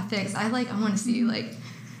 Yeah, get that fixed. I want to see like.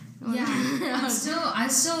 Yeah, I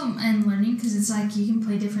still am learning because it's like you can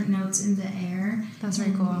play different notes in the air. That's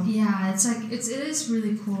very cool. Yeah, it's like it is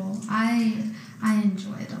really cool. I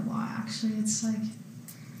enjoy it a lot actually. It's like.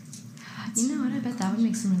 You know what? I bet that would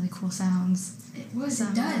make some really cool sounds. It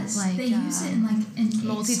does. Like, they use it in like in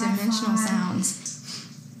multi-dimensional sci-fi. sounds.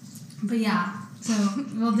 But yeah, so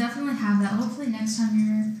we'll definitely have that. Hopefully next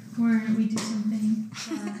time we do something.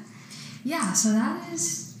 But yeah, so that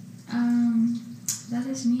is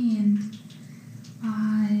me, and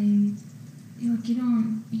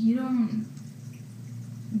you don't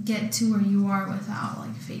get to where you are without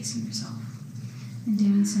like facing yourself and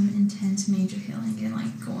doing some intense major healing and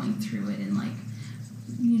like going through it and like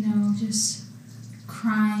just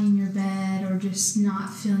crying in your bed or just not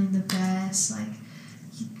feeling the best. Like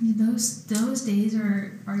those days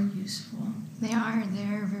are useful.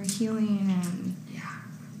 They're very healing, and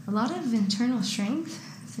a lot of internal strength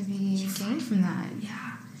to be gained from that.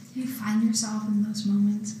 Yeah, you find yourself in those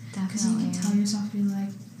moments because you can tell yourself, you're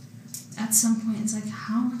like, at some point it's like,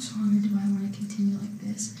 how much longer do I want to continue like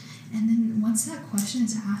this? And then once that question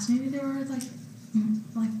is asked, maybe there are like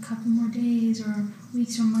a couple more days or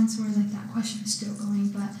weeks or months where like that question is still going,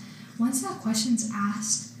 but once that question's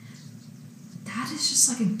asked, that is just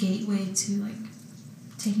like a gateway to like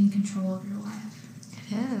taking control of your life.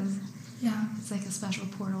 It is. Yeah. It's like a special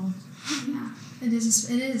portal. Yeah. It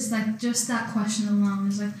is like just that question alone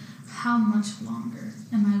is like, how much longer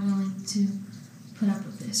am I willing to put up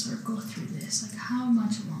with this or go through this? Like, how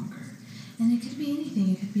much longer? And it could be anything.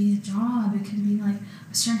 It could be a job. It could be like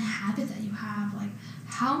a certain habit that you have. Like,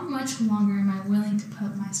 how much longer am I willing to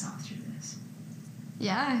put myself through this?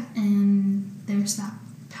 Yeah. And there's that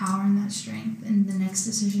power and that strength in the next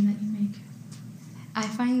decision that you make. I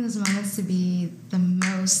find those moments to be the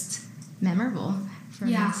most memorable for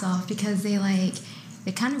myself because they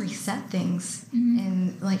kind of reset things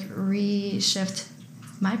and like reshift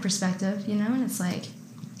my perspective, and it's like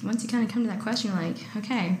once you kind of come to that question, you're like,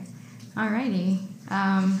 okay, alrighty,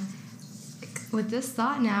 with this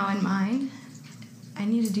thought now in mind, I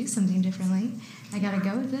need to do something differently. I gotta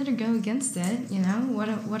go with it or go against it.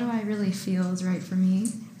 What do I really feel is right for me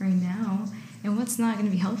right now, and what's not going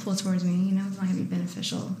to be helpful towards me. It's not going to be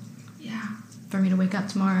beneficial. Yeah. For me to wake up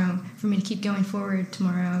tomorrow, for me to keep going forward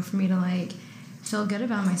tomorrow, for me to like feel good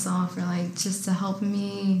about myself, or like just to help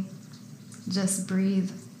me just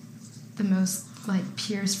breathe the most like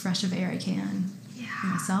purest, fresh of air I can. Yeah. For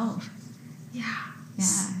myself. Yeah.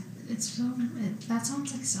 Yeah. That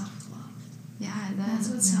sounds like self-love. Yeah, that's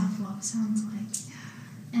what self-love sounds like.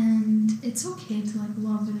 Yeah. And it's okay to like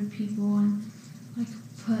love other people and like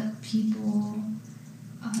put people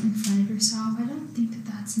in front of yourself. I don't think that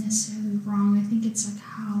that's necessarily wrong. I think it's like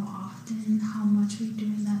how often, how much we're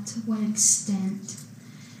doing that, to what extent.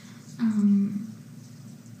 And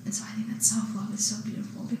so I think that self-love is so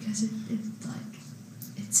beautiful because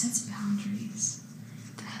it sets boundaries.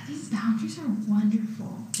 I think boundaries are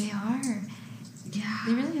wonderful. They are. Yeah.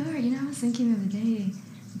 They really are. I was thinking the other day,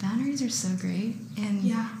 boundaries are so great. And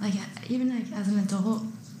like even like as an adult,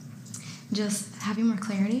 just having more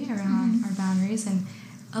clarity around our boundaries and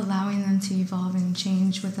allowing them to evolve and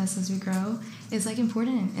change with us as we grow is like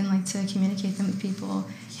important, and like to communicate them with people.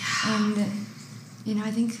 Yeah. And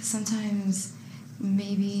I think sometimes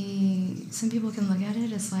maybe some people can look at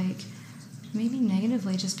it as like maybe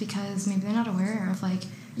negatively just because maybe they're not aware of like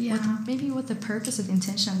what the purpose or the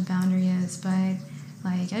intention of the boundary is. But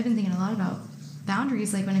like I've been thinking a lot about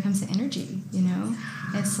boundaries like when it comes to energy.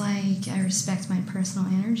 It's like I respect my personal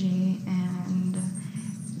energy, and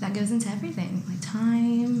that goes into everything, like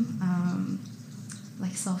time,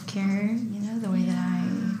 like self-care, the way that I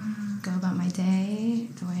go about my day,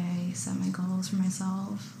 the way I set my goals for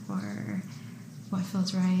myself, or what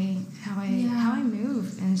feels right, how I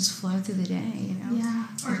move and just flow through the day, you know? Yeah.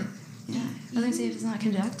 Or I was gonna say if it's not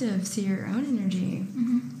conductive to your own energy,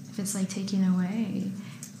 if it's like taking away,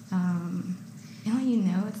 you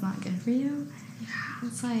know it's not good for you. Yeah.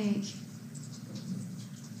 It's like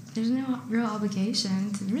there's no real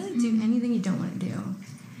obligation to really do anything you don't want to do.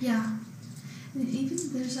 Yeah. And even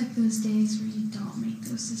there's like those days where you don't make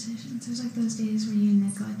those decisions. There's like those days where you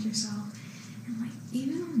neglect yourself. And like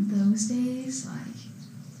even on those days, like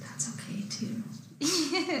that's okay too. Like,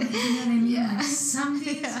 you know what I mean? Yeah. Like some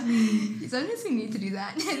days sometimes we need to do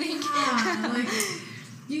that, I think. Yeah, like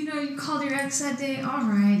you called your ex that day,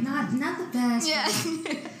 alright, not the best. Yeah.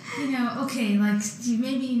 Okay, like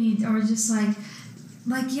maybe you need, or just like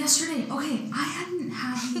yesterday, okay, I hadn't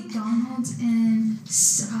had McDonald's in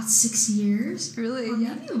about 6 years. Really? Or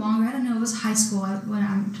maybe longer. I don't know. It was high school when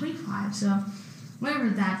I'm 25, so whatever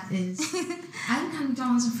that is. I hadn't had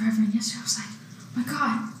McDonald's in forever, and yesterday I was like, oh my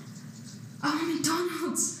god, I want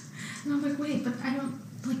McDonald's. And I'm like, wait, but I don't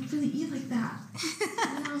really eat like that.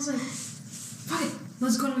 And I was like, fuck it,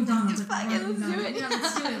 let's go to McDonald's. Fuck it, let's do it. Yeah,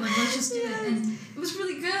 let's do it. Like, let's just do it. And it was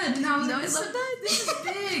really good. And I was like, I love that. This is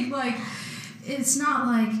big. Like, it's not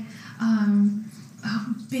like a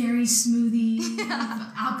berry smoothie,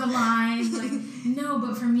 alkaline. Like, no,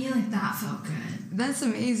 but for me, like, that felt good. That's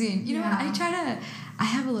amazing. You know what? I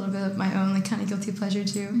have a little bit of my own, like, kind of guilty pleasure,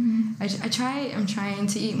 too. I'm trying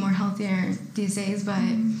to eat more healthier these days, but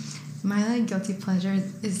my, like, guilty pleasure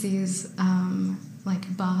is these,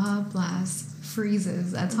 like, Baja Blast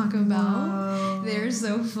freezes at Taco Bell. They're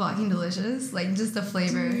so fucking delicious. Like, just the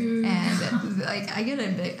flavor. Dude. And, like, I get a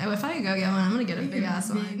big... If I go get one, I'm gonna get a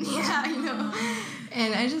big-ass one. Yeah, you know.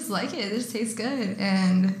 And I just like it. It just tastes good.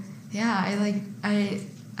 And, yeah,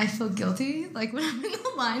 I feel guilty, like, when I'm in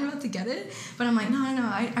the line about to get it. But I'm like, no,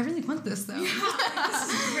 I really want this, though. Yeah,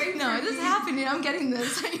 this is great. No, this is happening. I'm getting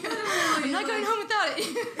this. I'm not going home without it.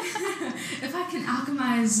 If I can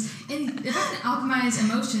alchemize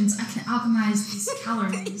emotions, I can alchemize these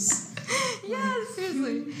calories. Yeah,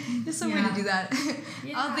 seriously. There's some way to do that.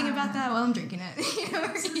 Yeah. I'll think about that while I'm drinking it.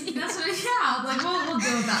 That's what, like, we'll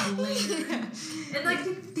go with that later. Yeah. And, like,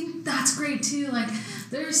 I think that's great, too. Like,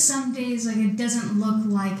 there's some days, like, it doesn't look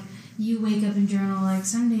like you wake up and journal. Like,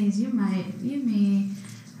 some days you may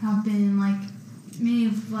have been, like,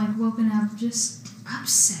 woken up just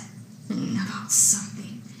upset about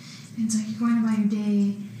something. And it's like you're going about your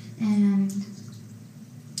day, and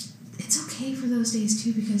it's okay for those days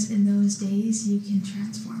too, because in those days you can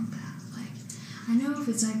transform that. Like, I know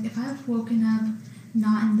if I've woken up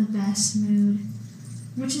not in the best mood,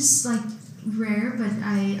 which is like rare, but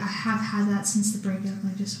I have had that since the breakup,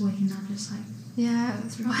 like just waking up just like, yeah,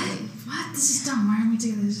 that's really what? This is dumb. Why are we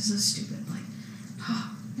together? This is so stupid. Like,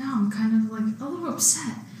 now I'm kind of like a little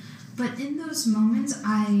upset. But in those moments,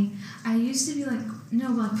 I used to be like, no,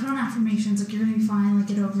 like, put on affirmations, like, you're gonna be fine, like,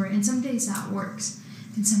 get over it. And some days that works,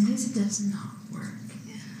 and some days it does not work.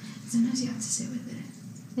 Yeah. Sometimes you have to sit with it.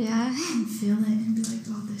 Yeah. And feel it and be like,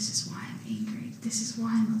 oh, this is why I'm angry. This is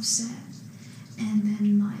why I'm upset. And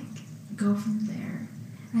then, like, go from there.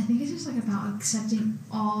 And I think it's just, like, about accepting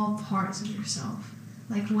all parts of yourself.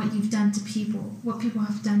 Like, what you've done to people, what people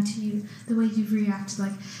have done to you, the way you've reacted,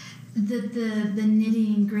 like, the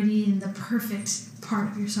nitty and gritty and the perfect part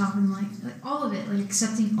of yourself, and like all of it, like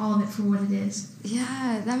accepting all of it for what it is.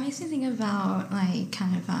 Yeah, that makes me think about like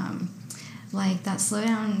kind of like that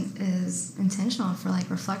slowdown is intentional for like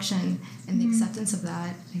reflection and the acceptance of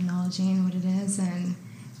that, acknowledging what it is, and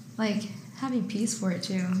like having peace for it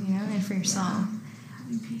too, you know, and for yourself.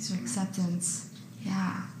 Having peace for acceptance.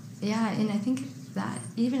 Yeah, and I think that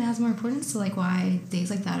even adds more importance to like why days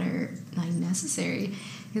like that are like necessary.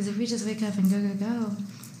 Because if we just wake up and go,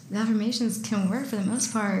 the affirmations can work for the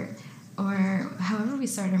most part, or however we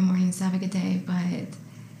start our mornings to have a good day, but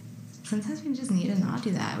sometimes we just need to not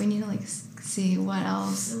do that. We need to, like, see what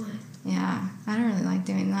else. Yeah, I don't really like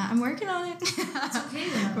doing that. I'm working on it. That's okay,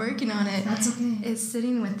 though. Working on it. That's okay. It's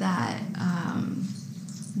sitting with that,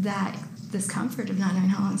 that discomfort of not knowing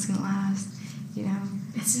how long it's going to last, you know?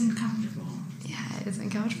 It's uncomfortable. Yeah, it's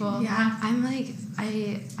uncomfortable. Yeah. I'm like,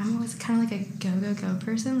 I'm always kind of like a go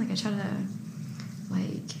person. Like, I try to,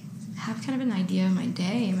 like, have kind of an idea of my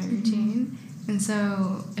day, my routine. And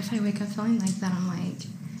so if I wake up feeling like that, I'm like,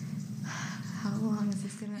 how long is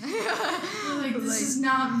this gonna... like, this is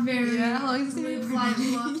not very... Yeah, how long is this gonna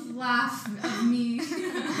be? Laugh at me.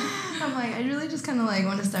 I'm like, I really just kind of, like,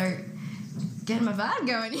 want to start getting my vibe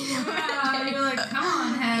going, you know? Yeah, you're like, come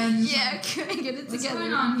on, head. Yeah, can I get it what's together?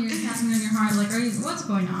 What's going on here? Tapping on your heart. Like, what's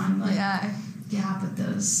going on? Like, yeah. Yeah, but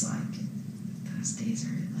those days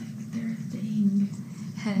are, like, they're a thing.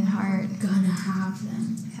 Head and heart. You're gonna have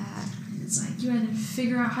them. Yeah. And it's like you either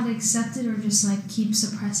figure out how to accept it or just like keep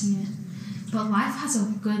suppressing it. But life has a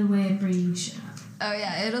good way of bringing shit up. Oh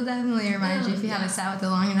yeah, it'll definitely remind you if you haven't sat with it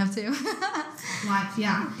long enough too. Life,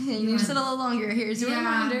 yeah. You need to sit a little longer. Here's your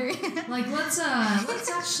reminder. Like let's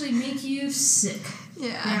actually make you sick.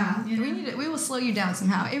 Yeah. We will slow you down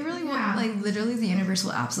somehow. It really will. Like literally, the universe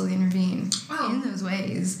will absolutely intervene in those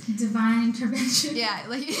ways. Divine intervention. Yeah,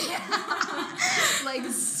 like like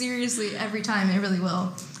seriously, every time it really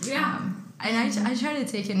will. Yeah. And I try to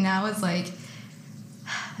take it now as like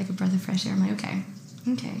a breath of fresh air. I'm like, okay.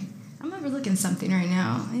 I'm overlooking something right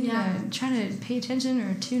now. I need to try to pay attention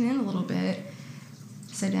or tune in a little bit.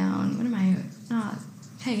 Sit down. What am I not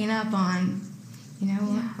picking up on? You know,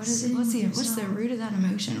 what is it? What's the root of that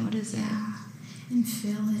emotion? What is it? And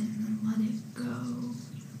feel it and let it go.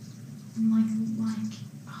 And like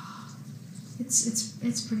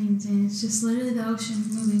it's pretty insane. It's just literally the ocean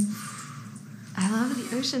moving. I love the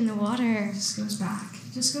ocean, the water. It just goes back.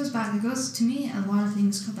 It goes, to me, a lot of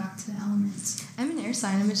things go back to the elements. I'm an air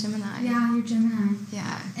sign. I'm a Gemini. Yeah, you're Gemini.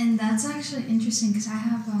 Yeah. And that's actually interesting because I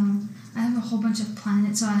have a whole bunch of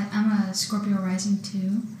planets. So I'm a Scorpio rising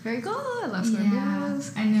too. Very cool. I love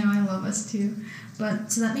Scorpios. Yeah, I know. I love us too.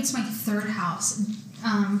 But so that makes my third house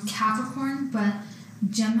Capricorn, but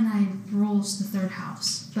Gemini rules the third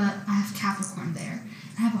house. But I have Capricorn there.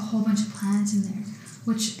 I have a whole bunch of planets in there.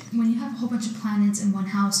 Which, when you have a whole bunch of planets in one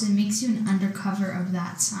house, it makes you an undercover of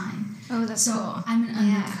that sign. Oh, that's cool. So I'm an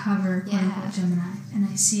undercover quote-unquote Gemini, and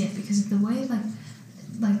I see it because of the way,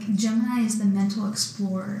 like Gemini is the mental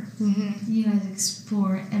explorer. Mm-hmm. You guys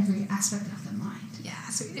explore every aspect of the mind.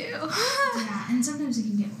 Yes, we do. Yeah, and sometimes it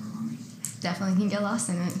can get overwhelming. Definitely can get lost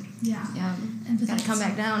in it. Yeah. Yeah. Gotta come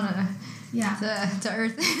back down to Earth. Yeah,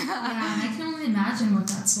 and I can only imagine what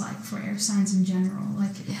that's like for air signs in general.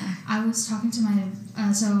 Like, I was talking to my,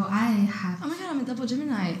 so I have... Oh my god, I'm a double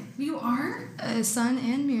Gemini. You are? Sun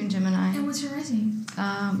and Moon Gemini. And what's your rising?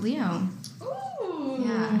 Leo. Ooh!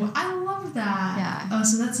 Yeah. I love that. Yeah. Oh,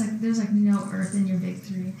 so that's like, there's like no Earth in your big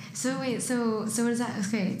three. So wait, so what is that?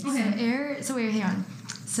 Okay. So air, so wait, hang on.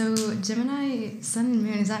 So Gemini, Sun and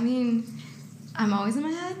Moon, does that mean I'm always in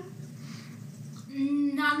my head?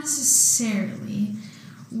 Not necessarily.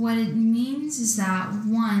 What it means is that,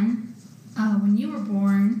 one, when you were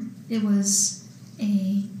born, it was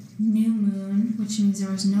a new moon, which means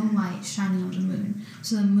there was no light shining on the moon.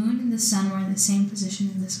 So the moon and the sun were in the same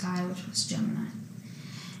position in the sky, which was Gemini.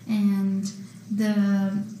 And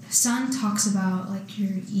the sun talks about, like,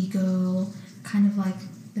 your ego, kind of like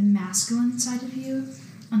the masculine side of you.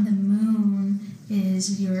 And the moon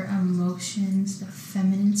is your emotions, the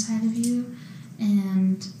feminine side of you.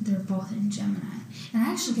 And they're both in Gemini. And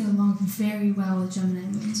I actually get along very well with Gemini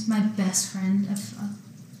moons. My best friend of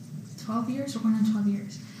 12 years, we're going on 12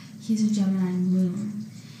 years, he's a Gemini moon.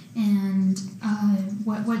 And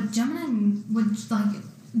Gemini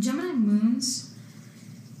moons,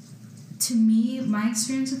 to me, my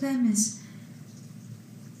experience with them is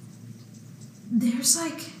there's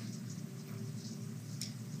like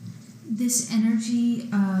this energy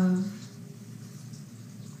of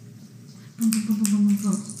boom, boom, boom, boom, boom,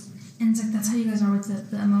 boom. And it's like, that's how you guys are with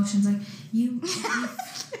the emotions. Like, you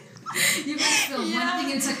guys feel one thing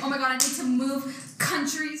and it's like, oh my god, I need to move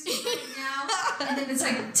countries right now. And then it's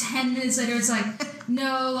like 10 minutes later, it's like,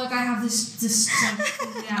 no, like, I have this like,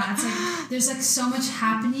 yeah, it's like, there's like so much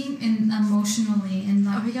happening and emotionally, and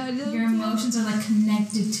like, your emotions are like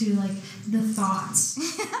connected to like the thoughts.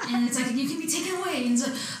 And it's like, you can be taken away, and it's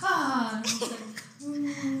like, it's like,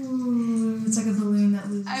 ooh, it's like a balloon that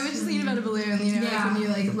loses. I was just thinking about a balloon, you know, like when you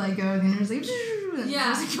like let go and then it's like,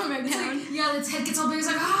 it's like come back down. Like, its head gets all big, it's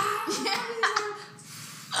like,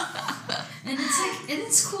 and it's like, and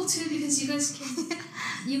it's cool too because you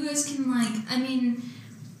guys can like, I mean,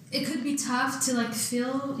 it could be tough to like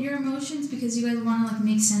feel your emotions because you guys want to like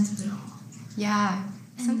make sense of it all. Yeah.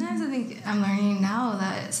 Sometimes I think I'm learning now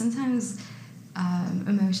that sometimes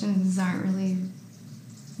emotions aren't really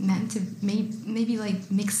meant to maybe like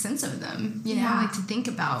make sense of them, you know, like to think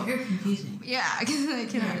about. Very confusing. Yeah, because they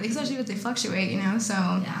can, especially if they fluctuate, you know. So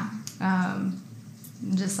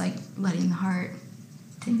just like letting the heart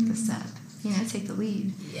take the step, you know, take the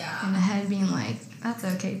lead. Yeah. And the head being like, that's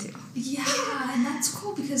okay too. Yeah, and that's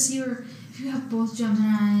cool because if you have both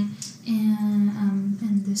Gemini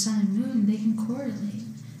and the sun and moon, they can correlate.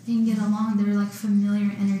 They can get along. They're like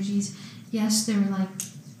familiar energies. Yes, they're like,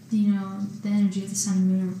 you know, the energy of the sun and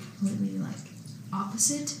moon are completely like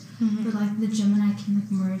opposite, but like the Gemini can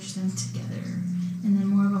like merge them together in a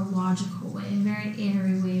more of a logical way, a very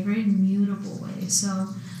airy way, a very mutable way.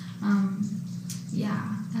 So, and you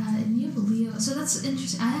have a Leo. so that's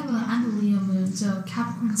interesting. I'm a Leo moon, so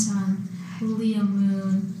Capricorn sun, Leo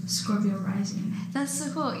moon, Scorpio rising. That's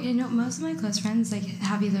so cool. You know, most of my close friends like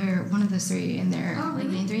have either one of those three in their like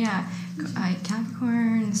main three. Yeah,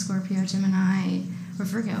 Capricorn, Scorpio, Gemini, or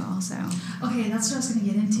Virgo also. Okay, that's what I was gonna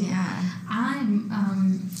get into. Yeah. I'm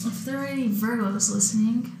if there are any Virgos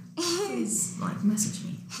listening, please like message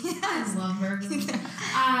me. I love Virgo.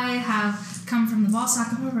 I have come from the ball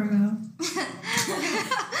sack of a Virgo.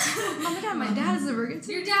 Oh my god, my dad is a Virgo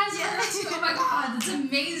too. Your dad's Virgo too. Oh my god, that's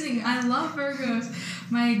amazing. I love Virgos.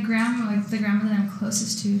 My grandma, like the grandma that I'm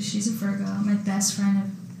closest to, she's a Virgo. My best friend of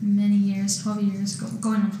many years, 12 years,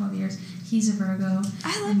 going on 12 years, he's a Virgo.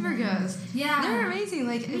 I love Virgos. Yeah. They're amazing.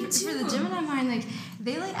 Like, Me too. for the Gemini mind, like,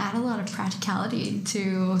 they, like, add a lot of practicality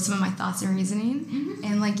to some of my thoughts and reasoning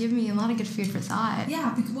and, like, give me a lot of good food for thought.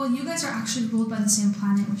 Yeah, because, well, you guys are actually ruled by the same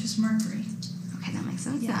planet, which is Mercury. Okay, that makes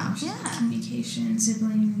sense Yeah, now. like communication,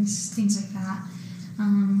 siblings, things like that.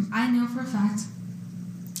 I know for a fact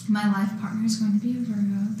my life partner is going to be a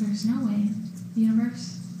Virgo. There's no way.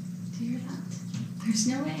 Universe, do you hear that? There's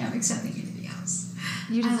no way I'm accepting anything else.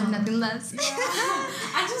 You deserve nothing less. Yeah.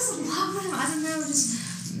 I just love them. I don't know,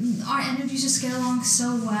 just our energies just get along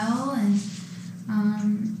so well, and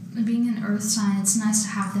being an earth sign, it's nice to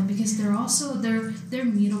have them because they're also they're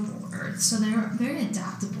mutable earth, so they're very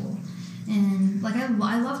adaptable. And like I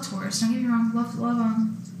love Taurus, don't get me wrong, love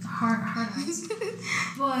hard eyes,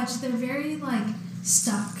 but they're very like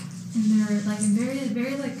stuck, and they're like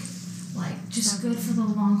very like just stubborn. Good for the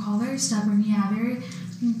long haul. Very stubborn, yeah, very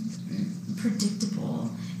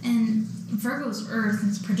predictable. And Virgo's earth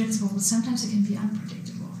is predictable, but sometimes it can be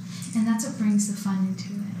unpredictable, and that's what brings the fun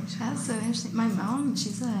into it. That's so interesting. My mom,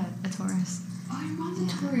 she's a Taurus. Oh, your mom's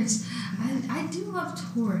a Taurus. I do love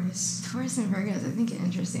Taurus. Taurus and Virgos, I think, are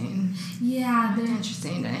interesting. Yeah, they're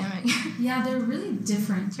interesting dynamic. Yeah, they're really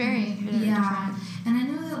different. Very different. And I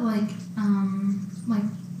know that like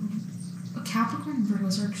Capricorn and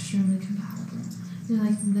Virgos are extremely compatible. They're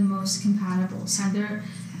like the most compatible. So they're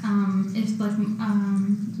if like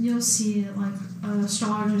you'll see that like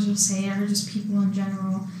astrologers will say, or just people in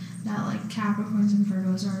general, that like Capricorns and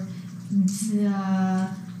Virgos are the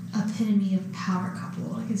epitome of power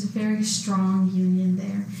couple. Like it's a very strong union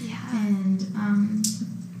there. Yeah. And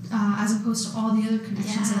as opposed to all the other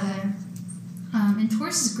connections that are there. And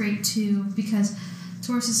Taurus is great too because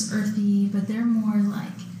Taurus is earthy, but they're more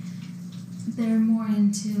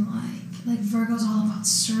into like Virgo's all about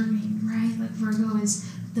serving, right? Like Virgo is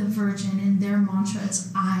the virgin, and their mantra is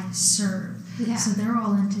I serve. Yeah. So they're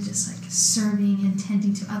all into just like serving and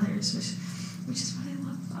tending to others, which is what I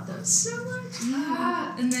love about them so much.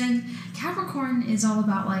 And then Capricorn is all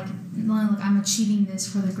about like I'm achieving this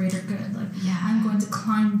for the greater good. Like I'm going to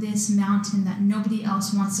climb this mountain that nobody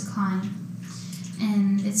else wants to climb.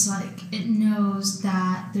 And it's like it knows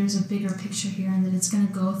that there's a bigger picture here, and that it's going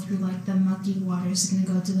to go through like the mucky waters. It's going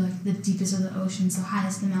to go to like the deepest of the oceans, the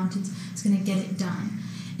highest of the mountains. It's going to get it done.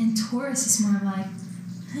 And Taurus is more like,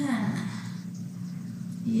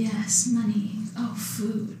 yes, money, oh,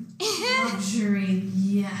 food, luxury,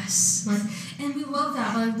 yes. Like, and we love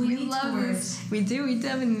that. Like we need Taurus. We do. We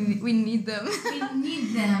definitely we need them. We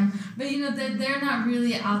need them, but you know they're not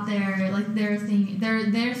really out there. Like their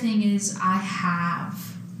thing is I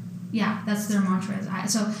have. Yeah, that's their mantra.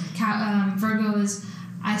 Virgo is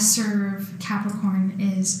I serve. Capricorn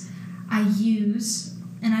is I use.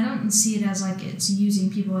 And I don't see it as like it's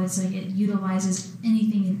using people. It's like it utilizes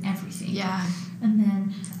anything and everything. Yeah. And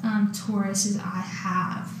then Taurus is I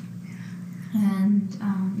have. And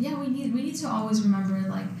we need to always remember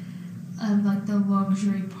like the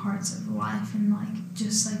luxury parts of life, and like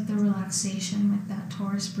just like the relaxation like that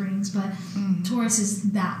Taurus brings. But Taurus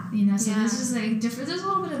is that, you know. So this is like different. There's a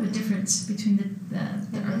little bit of a difference between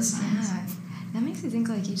the earth signs. Yeah. That makes me think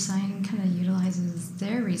like each sign kind of utilizes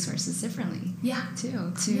their resources differently. Yeah.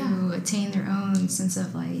 Too, to attain their own sense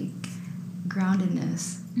of like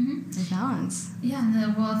groundedness and balance. Yeah, and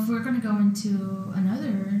if we're going to go into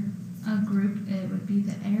another group, it would be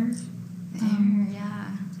the air.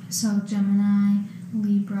 So Gemini,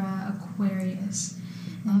 Libra, Aquarius.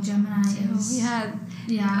 And Gemini is...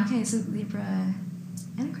 Yeah. Okay, so Libra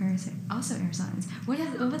and Aquarius are also air signs. What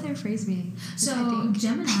would their phrase be? So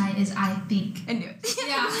Gemini is I think. I knew it.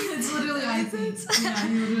 Yeah, it's literally I think. Yeah,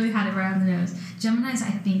 you literally had it right on the nose. Gemini is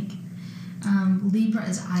I think. Libra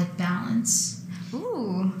is I balance.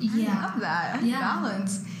 Ooh, I love that.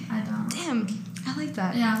 Balance. I balance. Damn, I like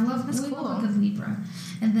that. Yeah, I love That's really cool. love a good Libra.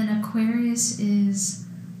 And then Aquarius is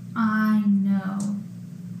I know.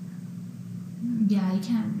 Yeah, you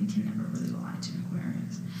can never really lie to an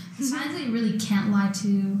Aquarius. The signs that you really can't lie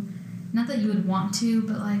to not that you would want to,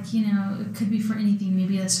 but like, you know, it could be for anything,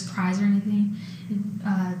 maybe a surprise or anything.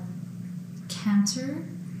 Cancer,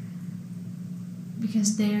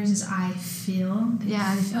 because theirs is I feel. They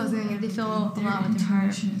feel a lot with their heart.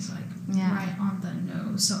 Intuition is like right on the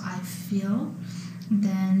nose, so I feel.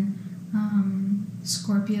 Then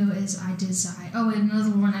Scorpio is I desire. Oh wait,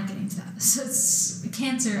 another one, we're not getting to that. So it's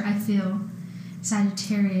Cancer, I feel.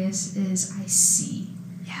 Sagittarius is I see.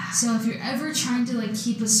 Yeah. So if you're ever trying to like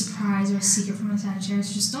keep a surprise or a secret from a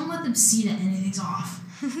Sagittarius, just don't let them see that anything's off.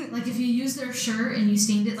 Like if you use their shirt and you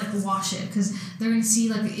stained it, like wash it, because they're gonna see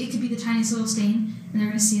like it could be the tiniest little stain, and they're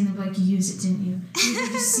gonna see and they'll be like, you used it, didn't you?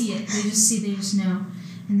 They just see it. They just know.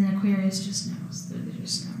 And then Aquarius just knows. They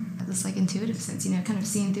just know. This like intuitive sense, you know, kind of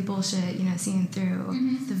seeing through bullshit, you know, seeing through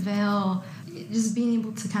the veil, just being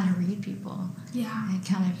able to kind of read people. Yeah. And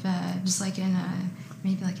kind of just like in a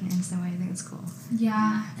maybe like an instant way. I think it's cool.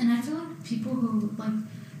 Yeah, and I feel like people who like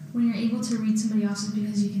when you're able to read somebody else is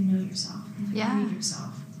because you can know yourself. And you can read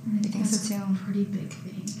yourself. And I think that's so too. A pretty big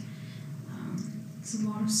thing. It's a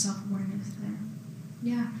lot of self-awareness there.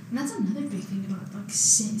 Yeah, and that's another big thing about like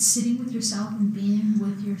sitting with yourself and being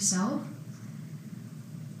with yourself.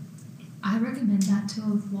 I recommend that to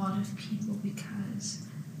a lot of people because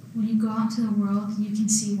when you go out into the world, you can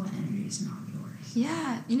see what energy is not yours.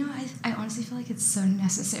 Yeah, you know, I honestly feel like it's so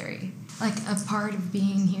necessary. Like a part of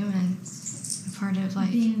being human, a part of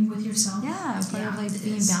like being with yourself. Yeah, a part of like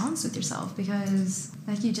being balanced with yourself, because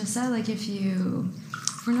like you just said, like if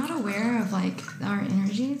we're not aware of like our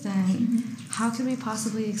energy, then how could we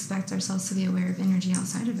possibly expect ourselves to be aware of energy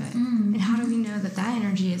outside of it? And how do we know that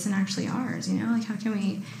energy isn't actually ours? You know, like how can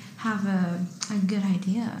we have a good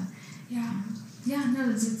idea? Yeah,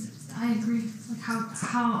 no, I agree. Like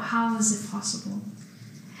how is it possible?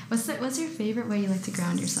 What's your favorite way you like to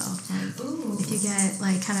ground yourself? Like if you get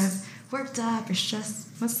like kind of worked up or stressed,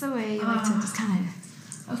 what's the way you like to just kind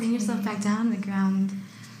of bring yourself back down to ground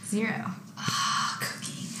zero?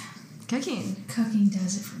 Cooking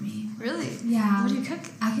does it for me. Really? Yeah. What do you cook?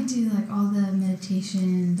 I can do like all the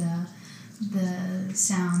meditation, the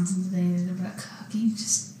sounds and things, but cooking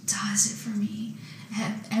just does it for me. I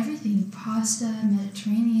have everything: pasta,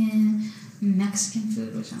 Mediterranean, Mexican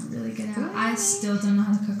food, which I'm really good at. Really? I still don't know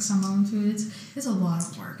how to cook some own food. It's a lot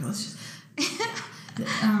of work. Let's just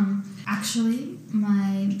actually,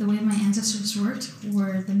 the way my ancestors worked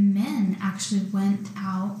were the men actually went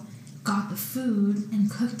out, got the food, and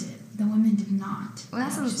cooked it. The women did not. Well,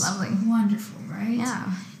 that sounds lovely. Wonderful, right?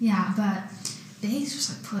 Yeah. Yeah, but they just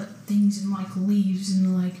like put things in like leaves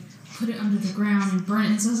and like put it under the ground and burn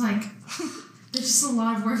it. And so it's like there's just a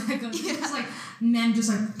lot of work that goes. Yeah. It's like men just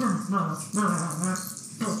like like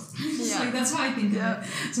that's how I think of it.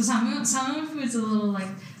 So some food's a little like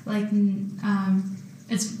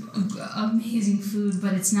it's amazing food,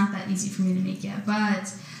 but it's not that easy for me to make yet.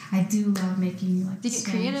 But I do love making like. Do you get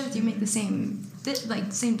creative? Food. Do you make the same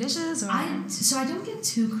dishes? Or? So I don't get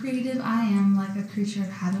too creative. I am like a creature of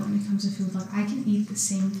habit when it comes to food. Like I can eat the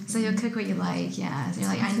same thing. So you'll cook what you like, yeah. So you're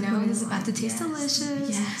like, I know this is about to taste delicious.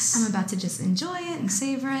 Yes. I'm about to just enjoy it and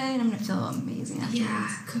savor it, and I'm gonna feel amazing afterwards. Yeah,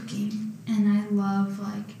 cooking. And I love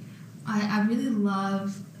like I really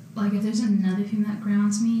love like if there's another thing that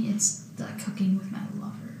grounds me, it's like cooking with my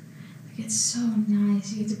lover. Like it's so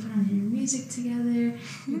nice. You get to put on your music together.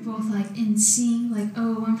 You're both like in sync. Like,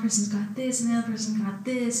 oh, one person's got this and the other person got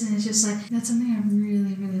this, and it's just like that's something I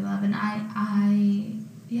really, really love. And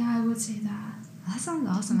I would say that. That sounds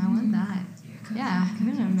awesome. I want that. Yeah,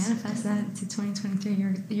 I'm gonna manifest that to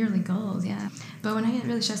 2023 yearly goals. Yeah, but when I get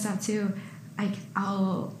really stressed out too,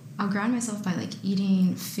 I'll ground myself by like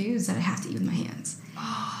eating foods that I have to eat with my hands.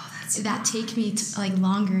 Oh, that take me like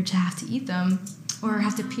longer to have to eat them or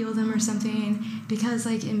have to peel them or something, because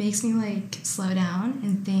like it makes me like slow down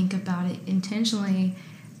and think about it intentionally,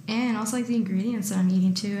 and also like the ingredients that I'm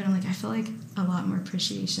eating too. And I'm like I feel like a lot more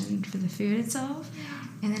appreciation for the food itself,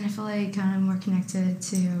 and then I feel like kind of more connected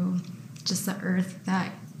to just the earth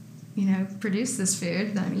that produced this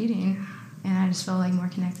food that I'm eating. And I just felt like more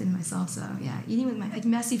connected to myself. So yeah, eating with my like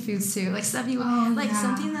messy foods too, like stuff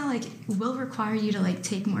something that like will require you to like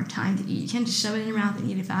take more time to eat. You can't just shove it in your mouth and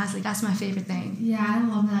eat it fast. Like that's my favorite thing. Yeah, I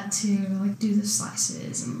love that too. Like do the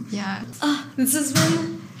slices and this has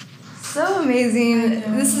been so amazing.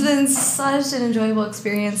 This has been such an enjoyable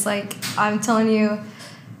experience. Like I'm telling you,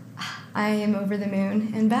 I am over the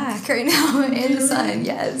moon and back right now in the sun.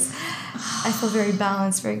 Yes, I feel very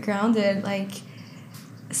balanced, very grounded. Like.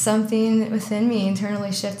 Something within me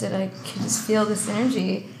internally shifted. I could just feel this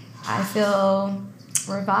energy. I feel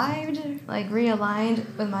revived, like realigned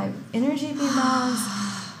with my energy being balanced,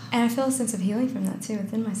 and I feel a sense of healing from that too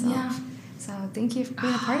within myself. Yeah. So thank you for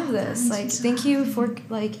being a part of this. Like, thank you for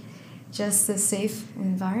like just this safe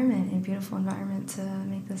environment and beautiful environment to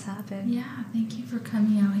make this happen. Yeah, thank you for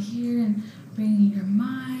coming out here and bringing your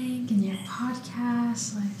mic and your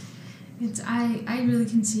podcast. Like, it's I really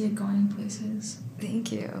can see it going places.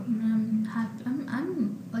 Thank you. And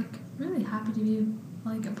I'm like really happy to be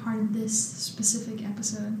like a part of this specific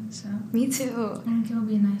episode. So me too. I think it'll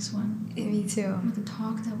be a nice one. Me too. With the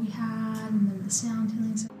talk that we had and then the sound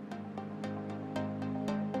healing.